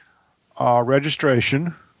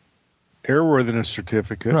registration, airworthiness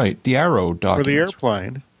certificate, Right, the Arrow for document. the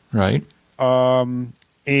airplane, Right.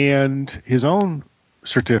 and his own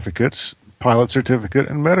certificates, pilot certificate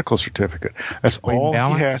and medical certificate. That's all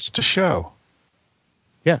he has to show.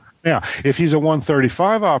 Yeah. Now, if he's a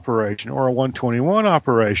 135 operation or a 121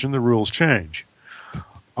 operation, the rules change.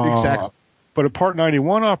 Exactly. But a Part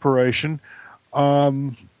 91 operation,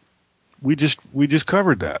 we just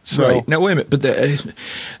covered that. So Right. Now, wait a minute.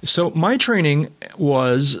 So my training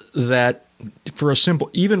was that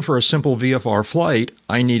even for a simple VFR flight,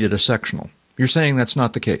 I needed a sectional. You're saying that's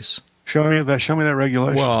not the case. show me that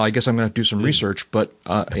regulation. Well, I guess I'm going to have to do some research, but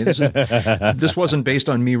this wasn't based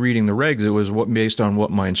on me reading the regs. It was based on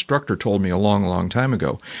what my instructor told me a long, long time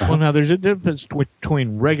ago. Well, now there's a difference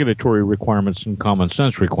between regulatory requirements and common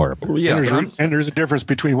sense requirements. Yeah, and there's a difference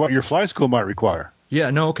between what your flight school might require. Yeah,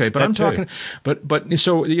 no, okay, but I'm talking, but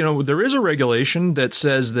so there is a regulation that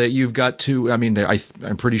says that you've got to. I mean,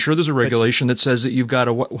 I'm pretty sure there's a regulation that says that you've got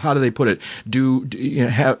to. How do they put it?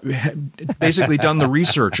 Have basically done the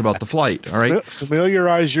research about the flight. All right,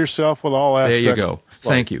 Familiarize yourself with all aspects. there you go.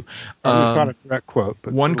 Thank you. It's not a direct quote,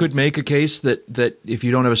 but one could make a case that if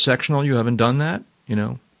you don't have a sectional, you haven't done that.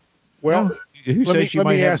 Well, Who says you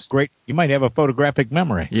might have a photographic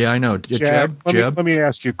memory? Yeah, I know. Jeb. Let me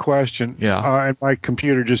ask you a question. Yeah. And my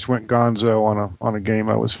computer just went gonzo on a game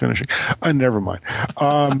I was finishing. Never mind.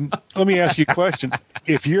 Let me ask you a question.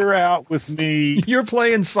 If you're out with me, You're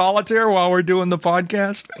playing solitaire while we're doing the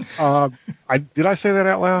podcast. did I say that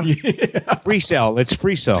out loud? Free cell. It's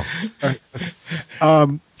free cell.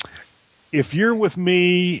 If you're with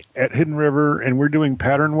me at Hidden River and we're doing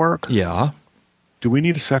pattern work, Yeah. do we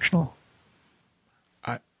need a sectional?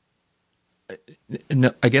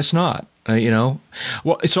 No, I guess not. Well,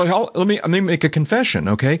 so let me make a confession.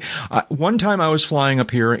 Okay, one time I was flying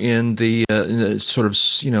up here in the sort of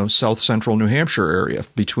south central New Hampshire area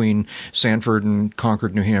between Sanford and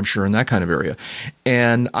Concord, New Hampshire, and that kind of area,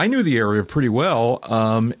 and I knew the area pretty well.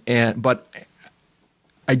 But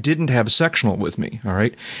I didn't have a sectional with me. All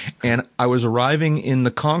right, and I was arriving in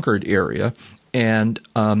the Concord area, and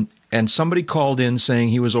somebody called in saying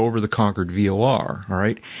he was over the Concord VOR, all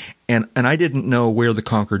right? And I didn't know where the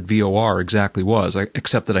Concord VOR exactly was,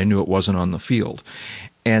 except that I knew it wasn't on the field.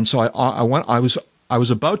 And so I was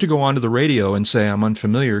about to go onto the radio and say, I'm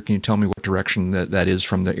unfamiliar. Can you tell me what direction that is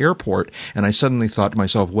from the airport? And I suddenly thought to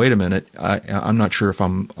myself, wait a minute, I'm not sure if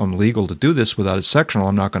I'm legal to do this without a sectional.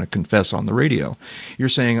 I'm not going to confess on the radio. You're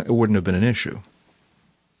saying it wouldn't have been an issue.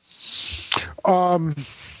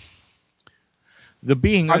 The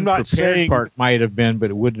being unprepared part might have been,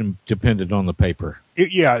 but it wouldn't have depended on the paper.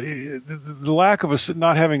 The lack of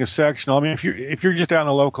not having a sectional. I mean, if you're just out in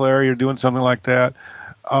a local area doing something like that,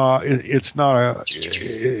 it's not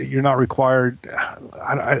you're not required.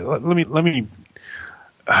 There's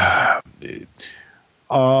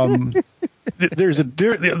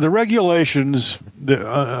the regulations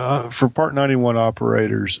for Part 91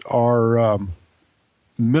 operators are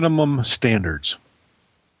minimum standards.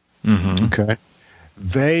 Mm-hmm. Okay.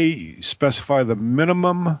 They specify the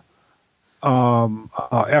minimum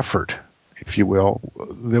effort, if you will,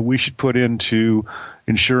 that we should put into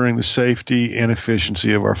ensuring the safety and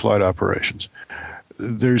efficiency of our flight operations.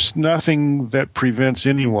 There's nothing that prevents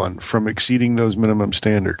anyone from exceeding those minimum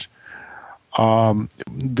standards.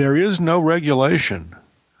 There is no regulation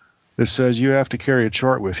that says you have to carry a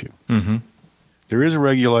chart with you. Mm-hmm. There is a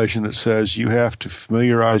regulation that says you have to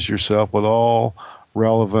familiarize yourself with all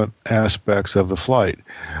relevant aspects of the flight.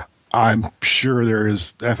 I'm sure there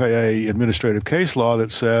is FAA administrative case law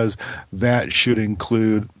that says that should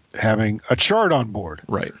include having a chart on board.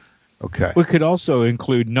 Right. Okay. We could also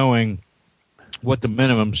include knowing what the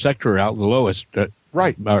minimum sector the lowest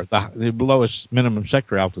right, or the lowest minimum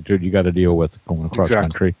sector altitude you got to deal with going across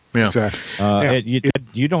country. Yeah. Exactly.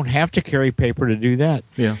 You don't have to carry paper to do that.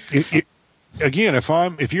 Yeah. Again,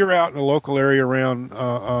 if you're out in a local area around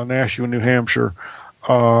Nashua, New Hampshire,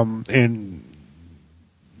 and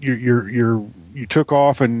you took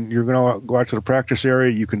off and you're going to go out to the practice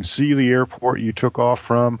area, you can see the airport you took off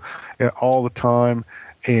from all the time,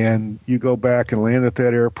 and you go back and land at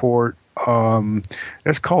that airport.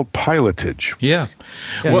 That's called pilotage. Yeah.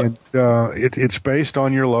 And it's based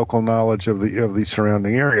on your local knowledge of the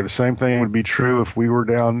surrounding area. The same thing would be true if we were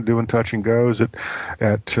down doing touch and goes at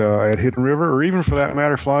Hidden River, or even for that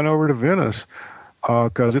matter flying over to Venice,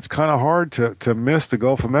 because it's kind of hard to miss the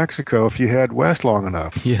Gulf of Mexico if you head west long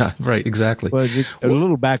enough. Yeah, right, exactly. Well, a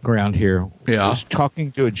little background here. Yeah. I was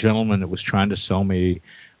talking to a gentleman that was trying to sell me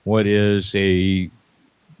what is a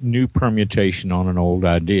new permutation on an old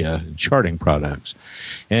idea, charting products.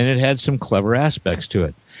 And it had some clever aspects to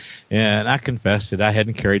it. And I confess that I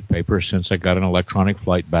hadn't carried paper since I got an electronic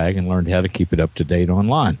flight bag and learned how to keep it up to date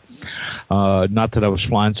online. Not that I was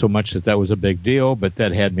flying so much that was a big deal, but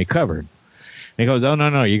that had me covered. And he goes, oh,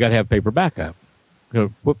 no, you got to have paper backup. I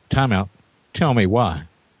go, whoop, time out. Tell me why.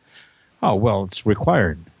 Oh, well, it's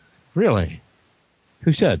required. Really?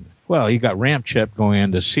 Who said? Well, you got ramp chip going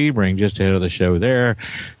into Sebring just ahead of the show there.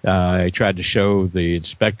 He tried to show the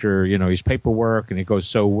inspector, his paperwork, and he goes,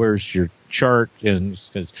 so where's your chart? And he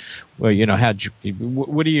says, well,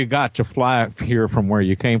 what do you got to fly here from where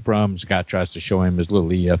you came from? Scott tries to show him his little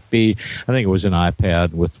EFB. I think it was an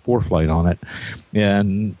iPad with ForeFlight on it.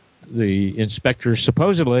 And the inspector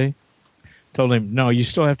supposedly told him, no, you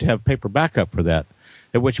still have to have paper backup for that.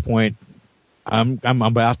 At which point, I'm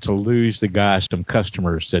about to lose the guy some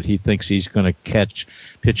customers that he thinks he's going to catch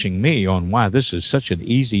pitching me on why this is such an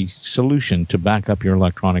easy solution to back up your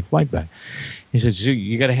electronic flight bag. He says,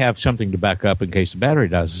 you got to have something to back up in case the battery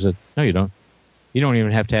dies. I said, no, you don't. You don't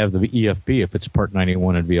even have to have the EFB if it's Part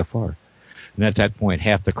 91 and VFR. And at that point,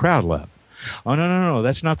 half the crowd left. Oh, no,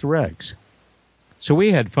 that's not the regs. So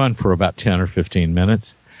we had fun for about 10 or 15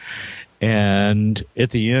 minutes. And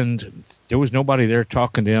at the end, there was nobody there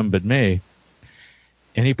talking to him but me.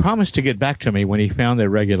 And he promised to get back to me when he found the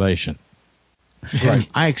regulation. Right.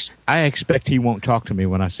 I expect he won't talk to me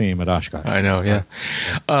when I see him at Oshkosh. I know, yeah.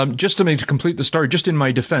 Just to complete the story, just in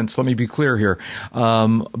my defense, let me be clear here.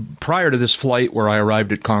 Prior to this flight where I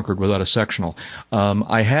arrived at Concord without a sectional,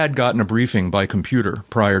 I had gotten a briefing by computer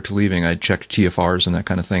prior to leaving. I'd checked TFRs and that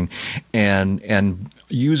kind of thing. And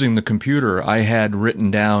using the computer, I had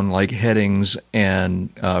written down like headings and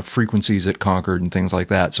frequencies at Concord and things like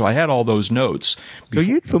that. So I had all those notes. So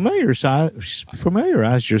you'd familiarize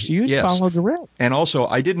yourself. You'd follow the route. And also,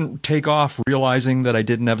 I didn't take off realizing that I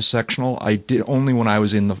didn't have a sectional. I did only when I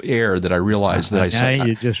was in the air that I realized that I said. Now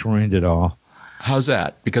you just ruined it all. How's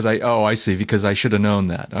that? Because I see, because I should have known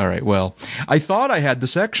that. All right, well, I thought I had the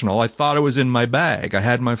sectional. I thought it was in my bag. I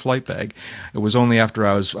had my flight bag. It was only after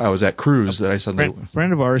I was at cruise that I suddenly... A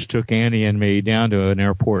friend of ours took Annie and me down to an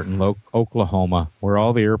airport in Oklahoma where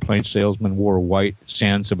all the airplane salesmen wore white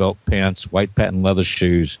Sansabelt pants, white patent leather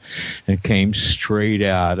shoes, and came straight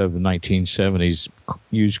out of the 1970s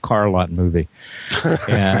used car lot movie.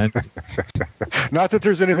 And not that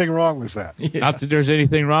there's anything wrong with that. Yeah. Not that there's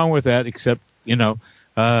anything wrong with that, except when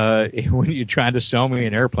you're trying to sell me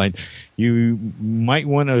an airplane, you might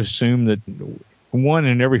want to assume that 1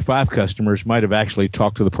 in every 5 customers might have actually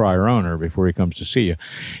talked to the prior owner before he comes to see you.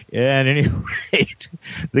 At any rate,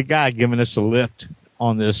 the guy giving us a lift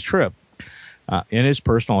on this trip in his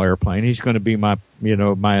personal airplane, he's going to be my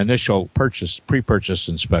initial pre-purchase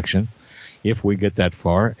inspection if we get that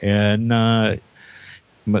far. And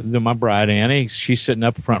my bride Annie, she's sitting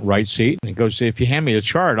up front right seat, and he goes, if you hand me a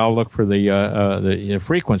chart, I'll look for the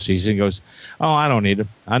frequencies. And he goes, oh, I don't need them.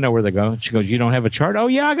 I know where they go. She goes, you don't have a chart? Oh,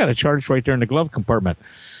 yeah, I got a chart. It's right there in the glove compartment.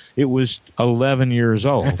 It was 11 years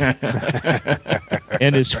old.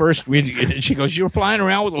 And his first, she goes, you're flying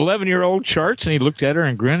around with 11-year-old charts? And he looked at her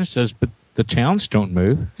and grinned and says, but the towns don't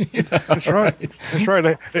move. That's right. That's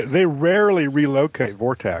right. They rarely relocate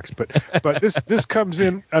Vortex, but this comes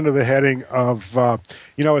in under the heading of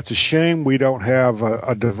it's a shame we don't have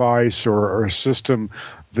a device or a system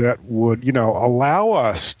that would allow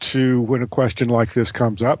us to, when a question like this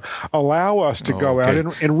comes up, allow us to go out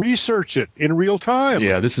and research it in real time.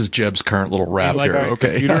 Yeah, this is Jeb's current little rap like here. The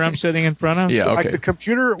computer I'm sitting in front of. Yeah, okay. Like the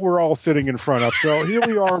computer we're all sitting in front of. So here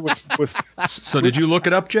we are with. So did you look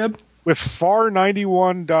it up, Jeb? With FAR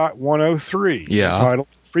 91.103, entitled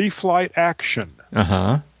Free Flight Action.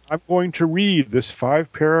 I'm going to read this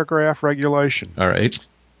 5-paragraph regulation. All right.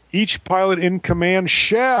 Each pilot in command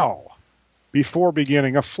shall, before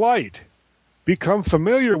beginning a flight, become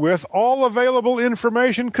familiar with all available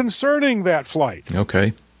information concerning that flight.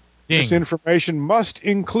 Okay. This information must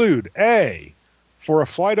include A, for a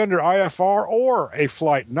flight under IFR or a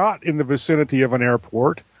flight not in the vicinity of an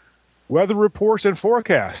airport, weather reports and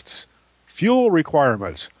forecasts, fuel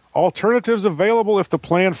requirements, alternatives available if the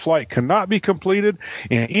planned flight cannot be completed,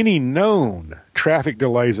 and any known traffic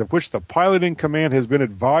delays of which the pilot in command has been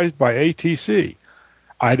advised by ATC.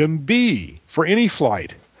 Item B, for any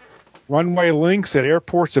flight, runway links at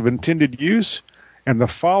airports of intended use, and the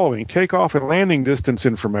following takeoff and landing distance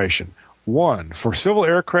information. 1. For civil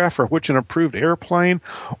aircraft for which an approved airplane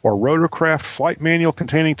or rotorcraft flight manual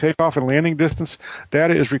containing takeoff and landing distance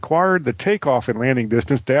data is required, the takeoff and landing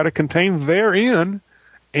distance data contained therein.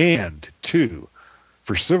 And 2.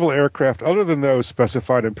 For civil aircraft other than those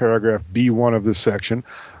specified in paragraph B1 of this section,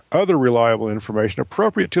 other reliable information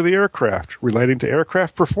appropriate to the aircraft relating to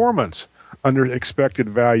aircraft performance under expected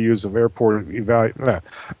values of airport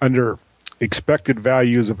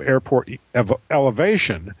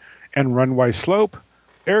elevation and runway slope,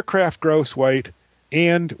 aircraft gross weight,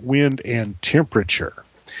 and wind and temperature.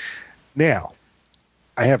 Now,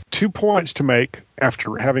 I have 2 points to make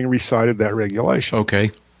after having recited that regulation.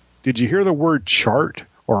 Okay. Did you hear the word chart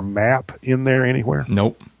or map in there anywhere?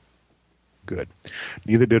 Nope. Good.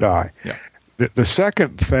 Neither did I. Yeah. The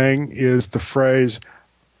second thing is the phrase,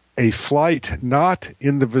 a flight not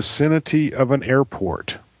in the vicinity of an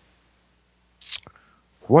airport.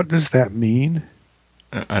 What does that mean?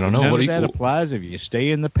 I don't know. None of that applies if you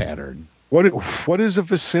stay in the pattern. What is the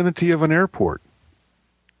vicinity of an airport?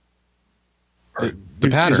 The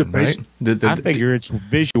pattern, right? I figure it's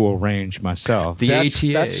visual range myself. The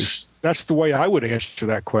ATA. That's the way I would answer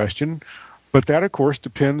that question. But that, of course,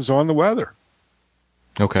 depends on the weather.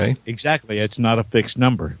 Okay. Exactly. It's not a fixed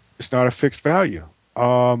number. It's not a fixed value.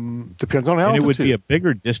 Depends on altitude. And it would be a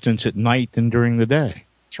bigger distance at night than during the day.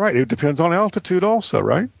 That's right. It depends on altitude also,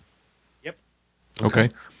 right? Yep. Okay.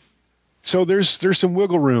 So there's some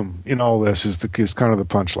wiggle room in all this is kind of the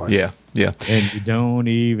punchline. Yeah. And you don't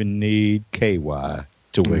even need KY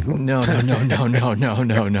to wiggle. No.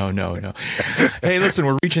 Hey, listen,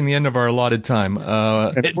 we're reaching the end of our allotted time.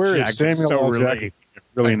 And where is Samuel L. Jackson?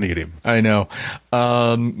 Really need him. I know.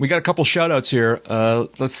 We got a couple shout-outs here.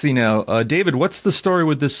 Let's see now. David, what's the story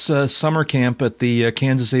with this summer camp at the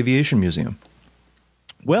Kansas Aviation Museum?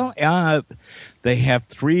 Well, they have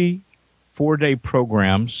 3 4-day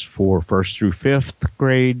programs for 1st through 5th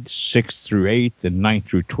grade, 6th through 8th, and 9th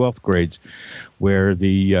through 12th grades, where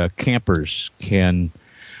the campers can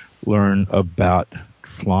learn about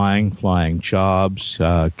flying jobs,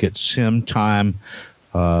 get sim time,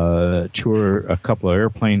 tour a couple of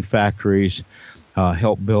airplane factories,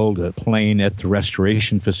 help build a plane at the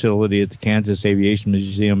restoration facility at the Kansas Aviation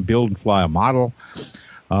Museum, build and fly a model,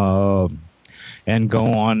 and go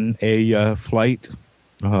on a flight,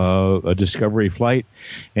 a discovery flight,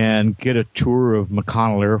 and get a tour of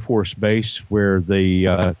McConnell Air Force Base where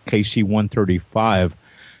the KC-135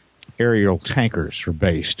 aerial tankers are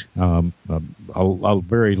based. A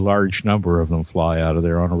very large number of them fly out of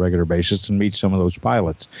there on a regular basis and meet some of those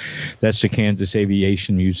pilots. That's the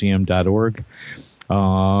KansasAviationMuseum.org.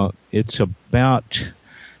 It's about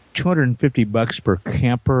 $250 per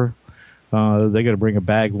camper. They got to bring a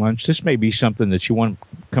bag lunch. This may be something that you want to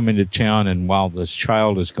come into town, and while this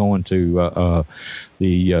child is going to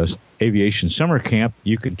the aviation summer camp,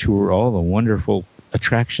 you can tour all the wonderful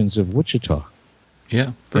attractions of Wichita.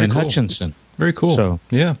 Yeah, very cool. Hutchinson. Very cool. So,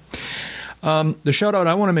 yeah. The shout out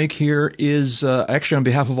I want to make here is actually on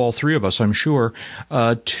behalf of all three of us, I'm sure,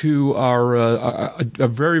 to our a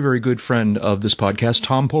very, very good friend of this podcast,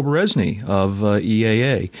 Tom Poberezny of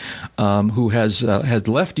EAA, who had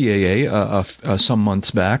left EAA some months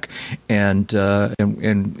back and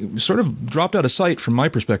sort of dropped out of sight from my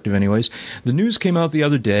perspective anyways. The news came out the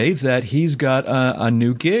other day that he's got a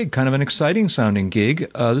new gig, kind of an exciting sounding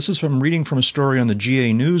gig. This is from reading from a story on the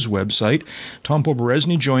GA News website. Tom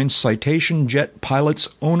Poberezny joins Citation Jet Pilots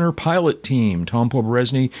Owner Pilot Team. Tom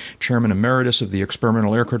Poberezny, Chairman Emeritus of the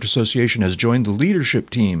Experimental Aircraft Association, has joined the leadership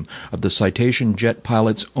team of the Citation Jet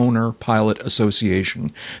Pilots Owner Pilot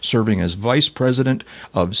Association, serving as Vice President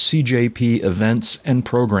of CJP Events and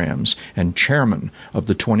Programs and Chairman of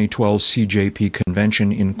the 2012 CJP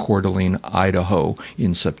Convention in Coeur d'Alene, Idaho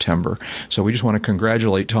in September. So we just want to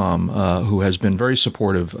congratulate Tom, who has been very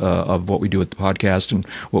supportive of what we do at the podcast and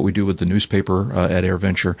what we do with the newspaper at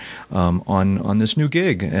AirVenture, on this new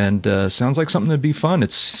gig, and sounds like something that'd be fun.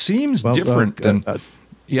 It seems different than. I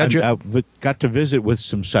got to visit with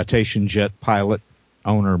some Citation Jet pilot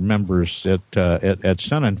owner members at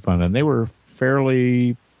Sun and Fun, and they were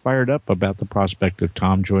fairly fired up about the prospect of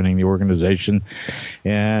Tom joining the organization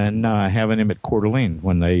and having him at Coeur d'Alene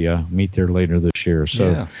when they meet there later this year.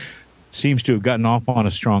 So. Seems to have gotten off on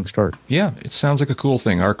a strong start. Yeah, it sounds like a cool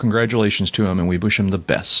thing. Our congratulations to him, and we wish him the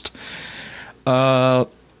best.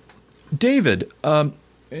 David, and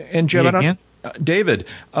Jeb, David,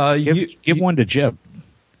 give one to Jeb.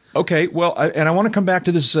 Okay, well, I want to come back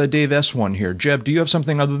to this Dave S. one here. Jeb, do you have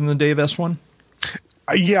something other than the Dave S. one?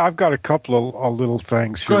 Yeah, I've got a couple of little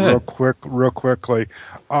things here real quickly.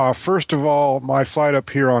 First of all, my flight up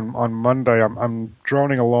here on Monday, I'm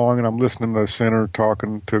droning along and I'm listening to the center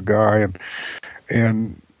talking to a guy,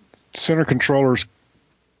 and center controller's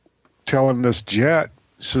telling this jet,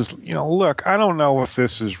 says, look, I don't know if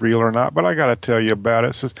this is real or not, but I got to tell you about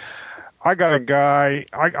it. Says, I got a guy,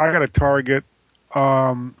 I got a target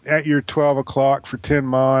at your 12 o'clock for 10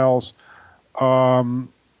 miles.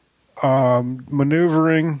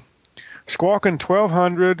 maneuvering, squawking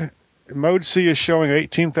 1,200. Mode C is showing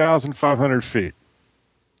 18,500 feet.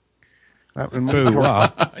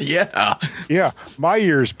 Wow. Yeah. Yeah, my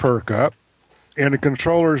ears perk up, and the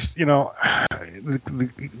controllers, the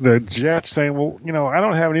jet's saying, well, I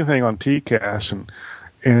don't have anything on TCAS, and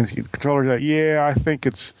the controller's like, yeah, I think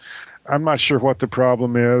I'm not sure what the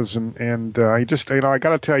problem is, and I just, I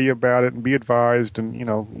got to tell you about it and be advised, and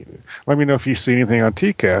let me know if you see anything on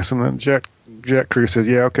TCAS. And then jet crew says,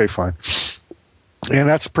 yeah, okay, fine. And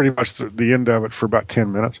that's pretty much the end of it for about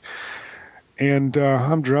 10 minutes. And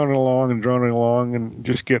I'm droning along and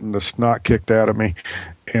just getting the snot kicked out of me.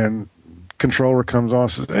 And controller comes on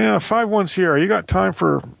and says, yeah, 5-1's here. You got time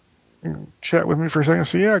for chat with me for a second? I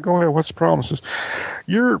said, yeah, go ahead. What's the problem? He says,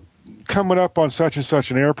 you're coming up on such and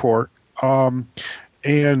such an airport, and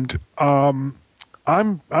I'm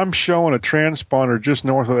showing a transponder just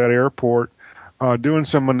north of that airport, doing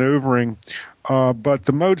some maneuvering, but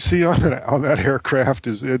the mode C on that aircraft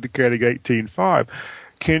is indicating 18.5.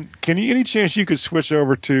 Can you, any chance you could switch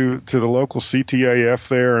over to the local CTAF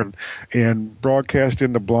there and broadcast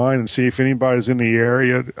in the blind and see if anybody's in the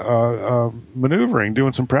area maneuvering,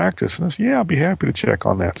 doing some practice? And I said, yeah, I'll be happy to check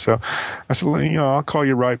on that. So I said, I'll call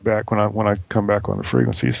you right back when I come back on the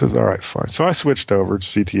frequency. He says, all right, fine. So I switched over to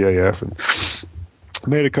CTAF and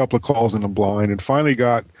made a couple of calls in the blind and finally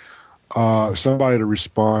got somebody to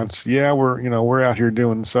respond. Yeah, we're out here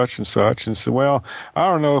doing such and such. And said, well,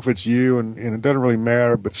 I don't know if it's you, and it doesn't really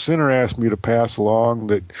matter, but Center asked me to pass along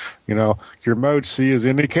that, your mode C is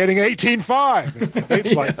indicating 18.5.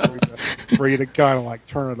 It's like for you to kind of like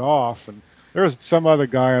turn it off. And there was some other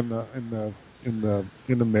guy in the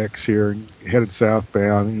mix here, headed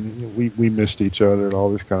southbound. We missed each other and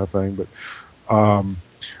all this kind of thing, but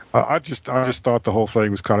I just thought the whole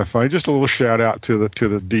thing was kind of funny. Just a little shout out to the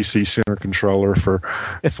DC Center controller for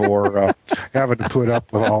having to put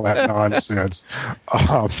up with all that nonsense.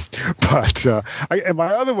 And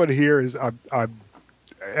my other one here is I'm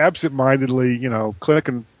absentmindedly,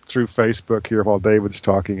 clicking through Facebook here while David's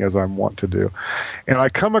talking, as I'm wont to do, and I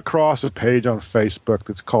come across a page on Facebook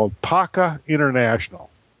that's called PACA International,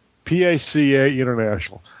 PACA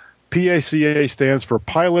International. PACA stands for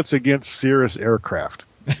Pilots Against Cirrus Aircraft.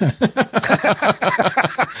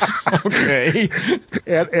 Okay.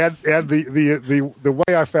 And the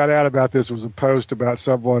way I found out about this was a post about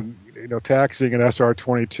someone taxiing an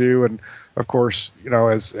SR-22, and of course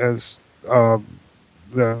as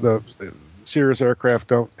the Cirrus aircraft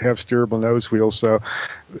don't have steerable nose wheels, so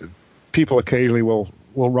people occasionally will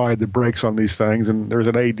ride the brakes on these things, and there's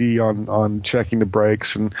an AD on checking the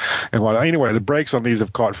brakes and what. Anyway, the brakes on these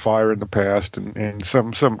have caught fire in the past, and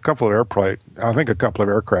some couple of I think a couple of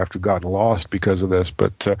aircraft have gotten lost because of this.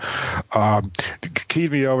 But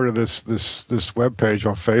keyed me over to this webpage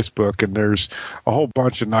on Facebook, and there's a whole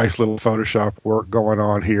bunch of nice little Photoshop work going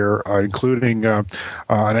on here, including an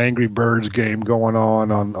Angry Birds game going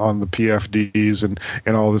on the PFDs and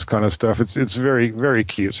all this kind of stuff. It's very, very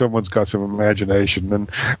cute. Someone's got some imagination, and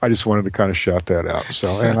I just wanted to kind of shout that out.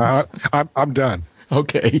 So, and I'm done.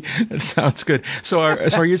 Okay, that sounds good. So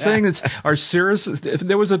are you saying that our Cirrus?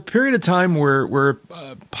 There was a period of time where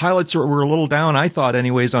pilots were a little down, I thought,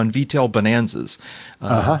 anyways, on VTOL bonanzas,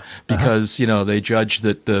 because they judged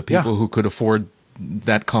that the people who could afford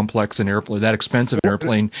that complex an airplane, that expensive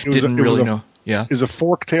airplane, didn't really know. Yeah, is a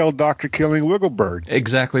fork-tailed Dr. Killing Wigglebird.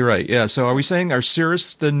 Exactly right. Yeah. So are we saying are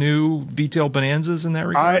Cirrus the new VTOL bonanzas in that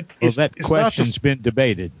regard? That question's been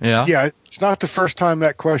debated. Yeah. Yeah. It's not the first time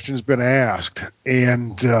that question's been asked,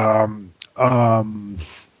 and I'm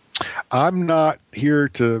not here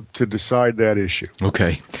to decide that issue.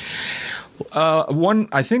 Okay. One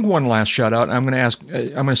last shout out. I'm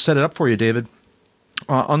going to set it up for you, David.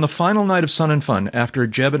 On the final night of Sun and Fun, after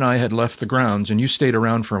Jeb and I had left the grounds, and you stayed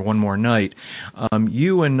around for one more night,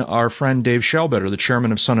 you and our friend Dave Shellbetter, the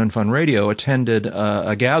chairman of Sun and Fun Radio, attended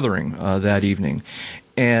a gathering that evening,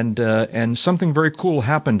 and something very cool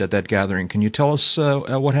happened at that gathering. Can you tell us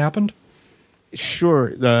what happened? Sure.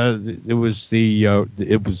 It was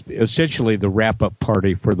essentially the wrap-up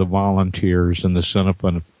party for the volunteers and the Sun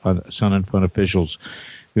and Fun officials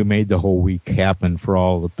who made the whole week happen for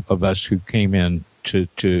all of us who came in to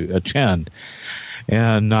attend.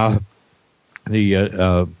 And what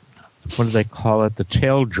do they call it? The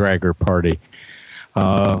tail dragger party.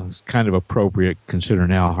 It's kind of appropriate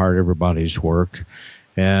considering how hard everybody's worked.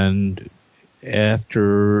 And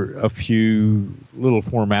after a few little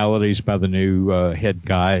formalities by the new head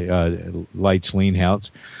guy, Lights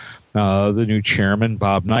Leanhouse, the new chairman,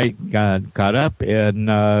 Bob Knight, got up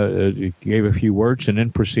and gave a few words and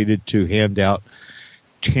then proceeded to hand out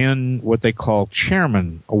 10 what they call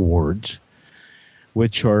Chairman Awards,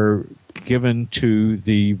 which are given to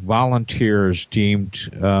the volunteers deemed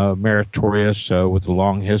meritorious with a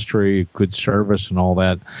long history, good service, and all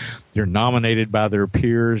that. They're nominated by their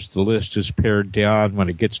peers. The list is pared down. When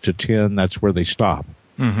it gets to 10, that's where they stop.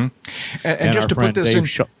 Mm-hmm. And just to put this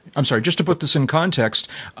just to put this in context,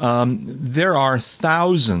 there are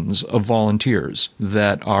thousands of volunteers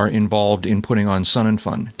that are involved in putting on Sun and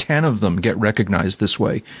Fun. 10 of them get recognized this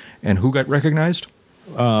way. And who got recognized?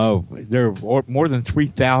 There are more than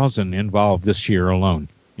 3,000 involved this year alone.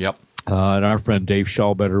 Yep. And our friend Dave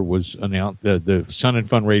Schallbetter was announced, the Sun and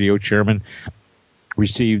Fun Radio chairman,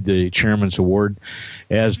 received the Chairman's Award,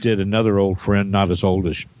 as did another old friend, not as old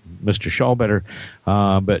as Mr. Schallbetter,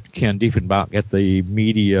 but Ken Diefenbach at the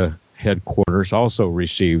media headquarters also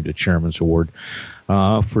received a Chairman's Award.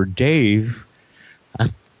 For Dave, I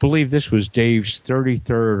believe this was Dave's 33rd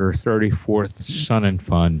or 34th Sun and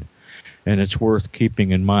Fun, and it's worth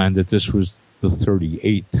keeping in mind that this was the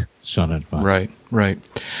 38th Sun and Fun. Right.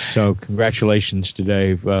 So congratulations to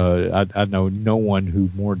Dave. I know no one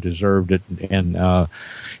who more deserved it, and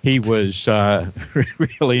he was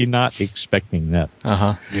really not expecting that.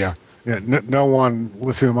 Uh-huh. Yeah. No one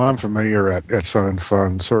with whom I'm familiar at Sun and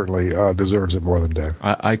Fun certainly deserves it more than Dave.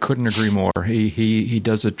 I couldn't agree more. He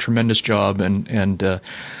does a tremendous job, and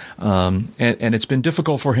it's been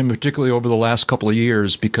difficult for him, particularly over the last couple of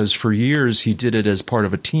years, because for years he did it as part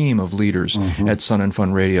of a team of leaders at Sun and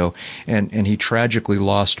Fun Radio, and he tragically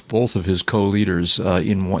lost both of his co-leaders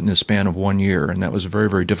in the span of 1 year, and that was very,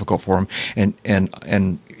 very difficult for him.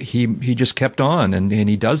 And he just kept on, and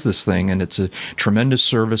he does this thing, and it's a tremendous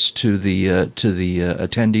service to the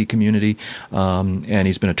attendee community, and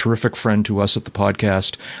he's been a terrific friend to us at the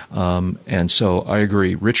podcast, and so I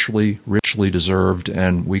agree, richly deserved,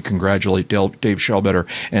 and we congratulate Dave Schallbetter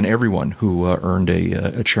and everyone who earned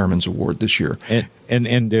a Chairman's Award this year.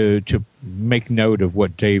 And to make note of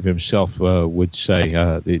what Dave himself would say,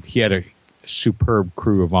 that he had a superb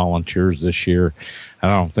crew of volunteers this year. I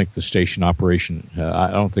don't think the station operation, I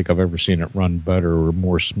don't think I've ever seen it run better or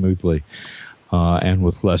more smoothly, and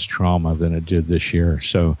with less trauma than it did this year.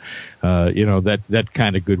 So, that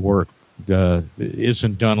kind of good work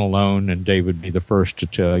isn't done alone, and Dave would be the first to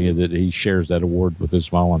tell you that he shares that award with his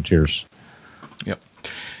volunteers. Yep.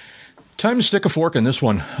 Time to stick a fork in this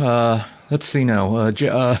one. Let's see now.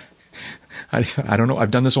 I don't know.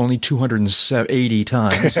 I've done this only 280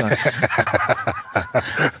 times.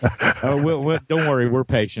 Don't worry, we're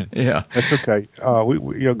patient. Yeah, that's okay.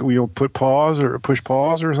 We'll put pause or push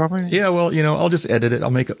pause or something. Yeah, well, I'll just edit it.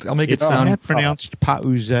 I'll make it sound pronounced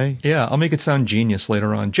pause. Yeah, I'll make it sound genius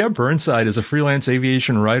later on. Jeb Burnside is a freelance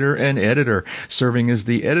aviation writer and editor, serving as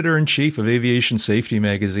the editor-in-chief of Aviation Safety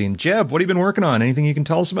Magazine. Jeb, what have you been working on? Anything you can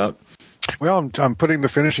tell us about? Well, I'm putting the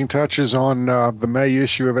finishing touches on the May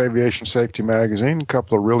issue of Aviation Safety Magazine. A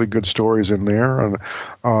couple of really good stories in there. And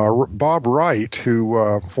Bob Wright,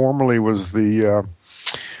 who formerly was he's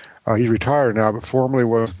retired now, but formerly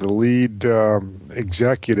was the lead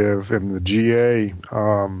executive in the GA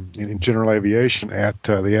in general aviation at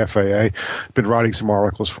the FAA, been writing some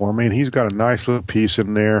articles for me, and he's got a nice little piece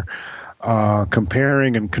in there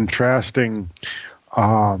comparing and contrasting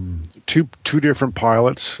two different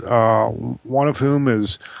pilots, one of whom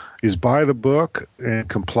is by the book and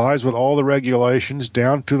complies with all the regulations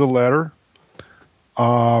down to the letter,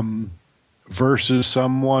 versus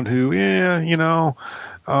someone who, is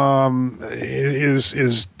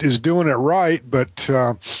doing it right, but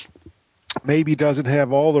maybe doesn't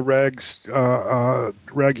have all the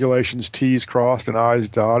regulations T's crossed and I's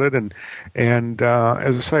dotted, and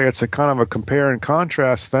as I say, it's a kind of a compare and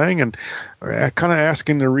contrast thing, and kind of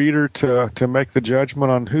asking the reader to make the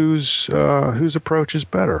judgment on whose approach is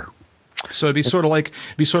better. So it'd be sort of like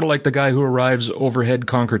the guy who arrives overhead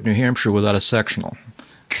Concord, New Hampshire, without a sectional.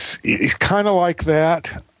 It's kind of like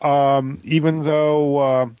that, even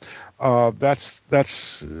though. That's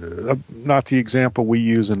not the example we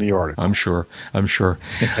use in the article. I'm sure.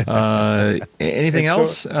 Anything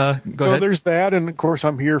else? Go ahead. So there's that, and of course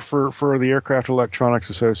I'm here for the Aircraft Electronics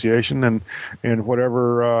Association, and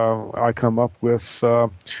whatever I come up with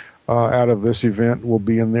out of this event will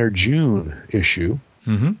be in their June issue.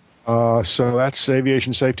 Mm-hmm. So that's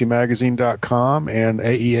aviationsafetymagazine.com and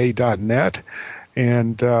AEA.net.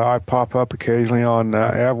 And I pop up occasionally on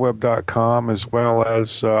avweb.com as well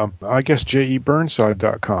as, I guess,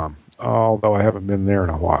 jeburnside.com, although I haven't been there in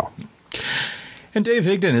a while. And Dave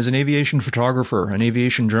Higdon is an aviation photographer, an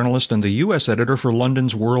aviation journalist, and the U.S. editor for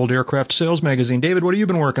London's World Aircraft Sales magazine. David, what have you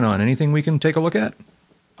been working on? Anything we can take a look at?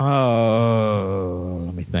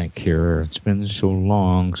 Let me think here. It's been so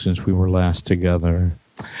long since we were last together.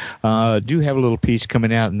 Do have a little piece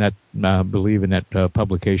coming out in that, I believe, in that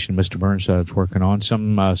publication Mr. Burnside's working on.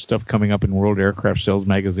 Some stuff coming up in World Aircraft Sales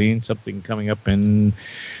Magazine, something coming up in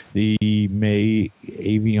the May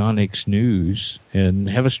Avionics News, and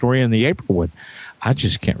have a story in the April one. I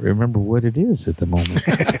just can't remember what it is at the moment.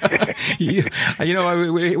 We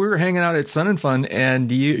were hanging out at Sun and Fun,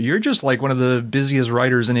 and you're just like one of the busiest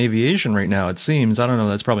writers in aviation right now, it seems. I don't know,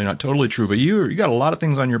 that's probably not totally true, but you got a lot of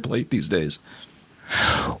things on your plate these days.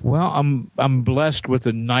 Well, I'm blessed with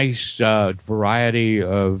a nice variety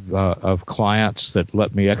of clients that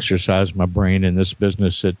let me exercise my brain in this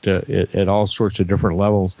business at all sorts of different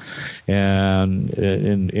levels, and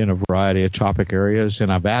in a variety of topic areas.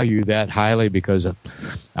 And I value that highly because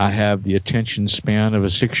I have the attention span of a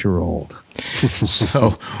 6-year-old.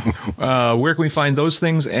 So, where can we find those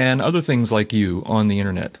things and other things like you on the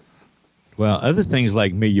internet? Well, other things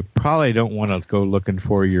like me, you probably don't want to go looking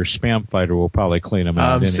for. Your spam fighter will probably clean them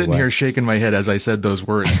out. I'm sitting here shaking my head as I said those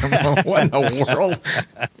words. What in the world?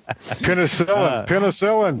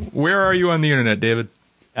 Penicillin. Where are you on the internet, David?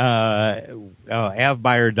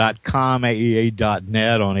 Avbuyer.com,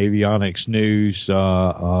 AEA.net, on Avionics News.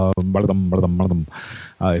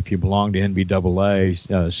 If you belong to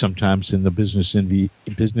NBAA, sometimes in the Business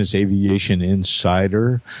Aviation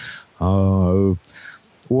Insider.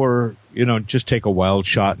 Or, just take a wild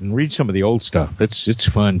shot and read some of the old stuff. It's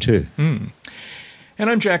fun, too. And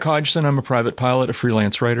I'm Jack Hodgson. I'm a private pilot, a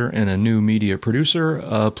freelance writer, and a new media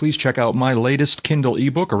producer. Please check out my latest Kindle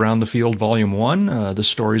ebook, Around the Field Volume 1, the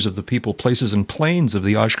stories of the people, places, and planes of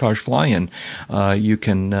the Oshkosh Fly-In. You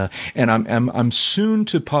can, and I'm soon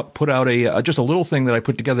to put out just a little thing that I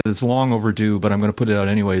put together that's long overdue, but I'm going to put it out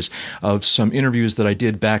anyways, of some interviews that I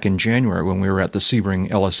did back in January when we were at the Sebring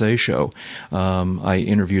LSA show. I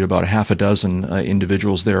interviewed about half a dozen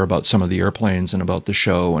individuals there about some of the airplanes and about the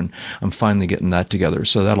show, and I'm finally getting that together.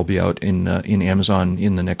 So that'll be out in Amazon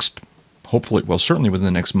in the next, hopefully, well, certainly within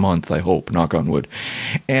the next month, I hope, knock on wood.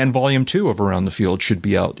 And Volume 2 of Around the Field should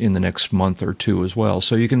be out in the next month or two as well.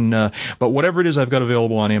 So you can, but whatever it is I've got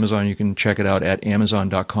available on Amazon, you can check it out at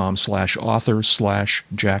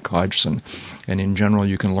amazon.com/author/Jack Hodgson. And in general,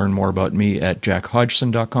 you can learn more about me at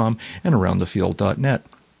jackhodgson.com and aroundthefield.net.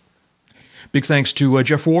 Big thanks to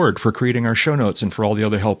Jeff Ward for creating our show notes and for all the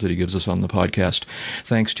other help that he gives us on the podcast.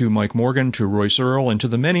 Thanks to Mike Morgan, to Royce Earl, and to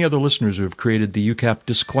the many other listeners who have created the UCAP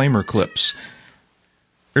disclaimer clips.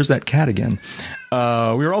 There's that cat again.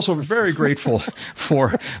 We are also very grateful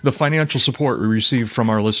for the financial support we receive from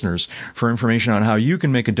our listeners. For information on how you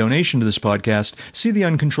can make a donation to this podcast, see the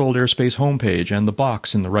Uncontrolled Airspace homepage and the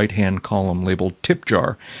box in the right-hand column labeled Tip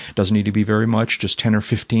Jar. Doesn't need to be very much, just $10 or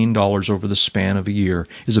 $15 over the span of a year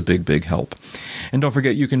is a big, big help. And don't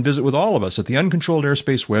forget, you can visit with all of us at the Uncontrolled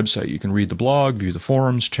Airspace website. You can read the blog, view the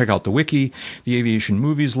forums, check out the wiki, the aviation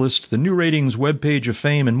movies list, the new ratings webpage of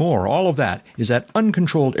fame, and more. All of that is at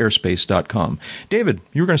uncontrolledairspace.com. David,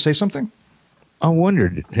 you were going to say something? I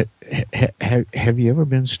wondered, have you ever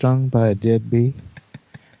been stung by a dead bee?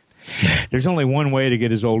 There's only one way to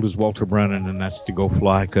get as old as Walter Brennan, and that's to go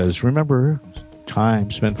fly, because remember, time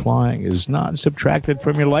spent flying is not subtracted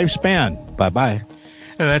from your lifespan. Bye-bye.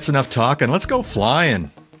 And that's enough talking. Let's go flying.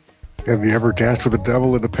 Have you ever danced with the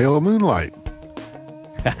devil in the pale moonlight?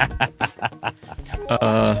 To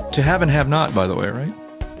have and have not, by the way, right?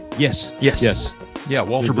 Yes. Yeah,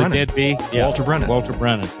 Walter Brennan. The dead bee? Yeah. Walter Brennan. Walter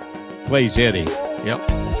Brennan. Plays Eddie. Yep.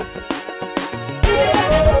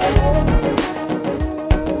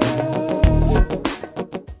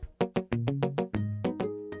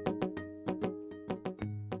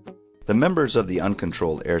 The members of the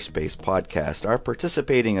Uncontrolled Airspace podcast are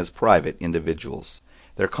participating as private individuals.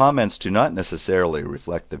 Their comments do not necessarily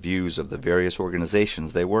reflect the views of the various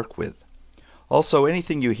organizations they work with. Also,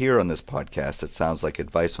 anything you hear on this podcast that sounds like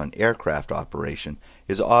advice on aircraft operation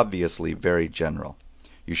is obviously very general.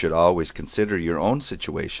 You should always consider your own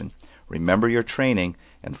situation, remember your training,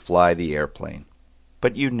 and fly the airplane.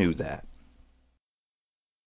 But you knew that.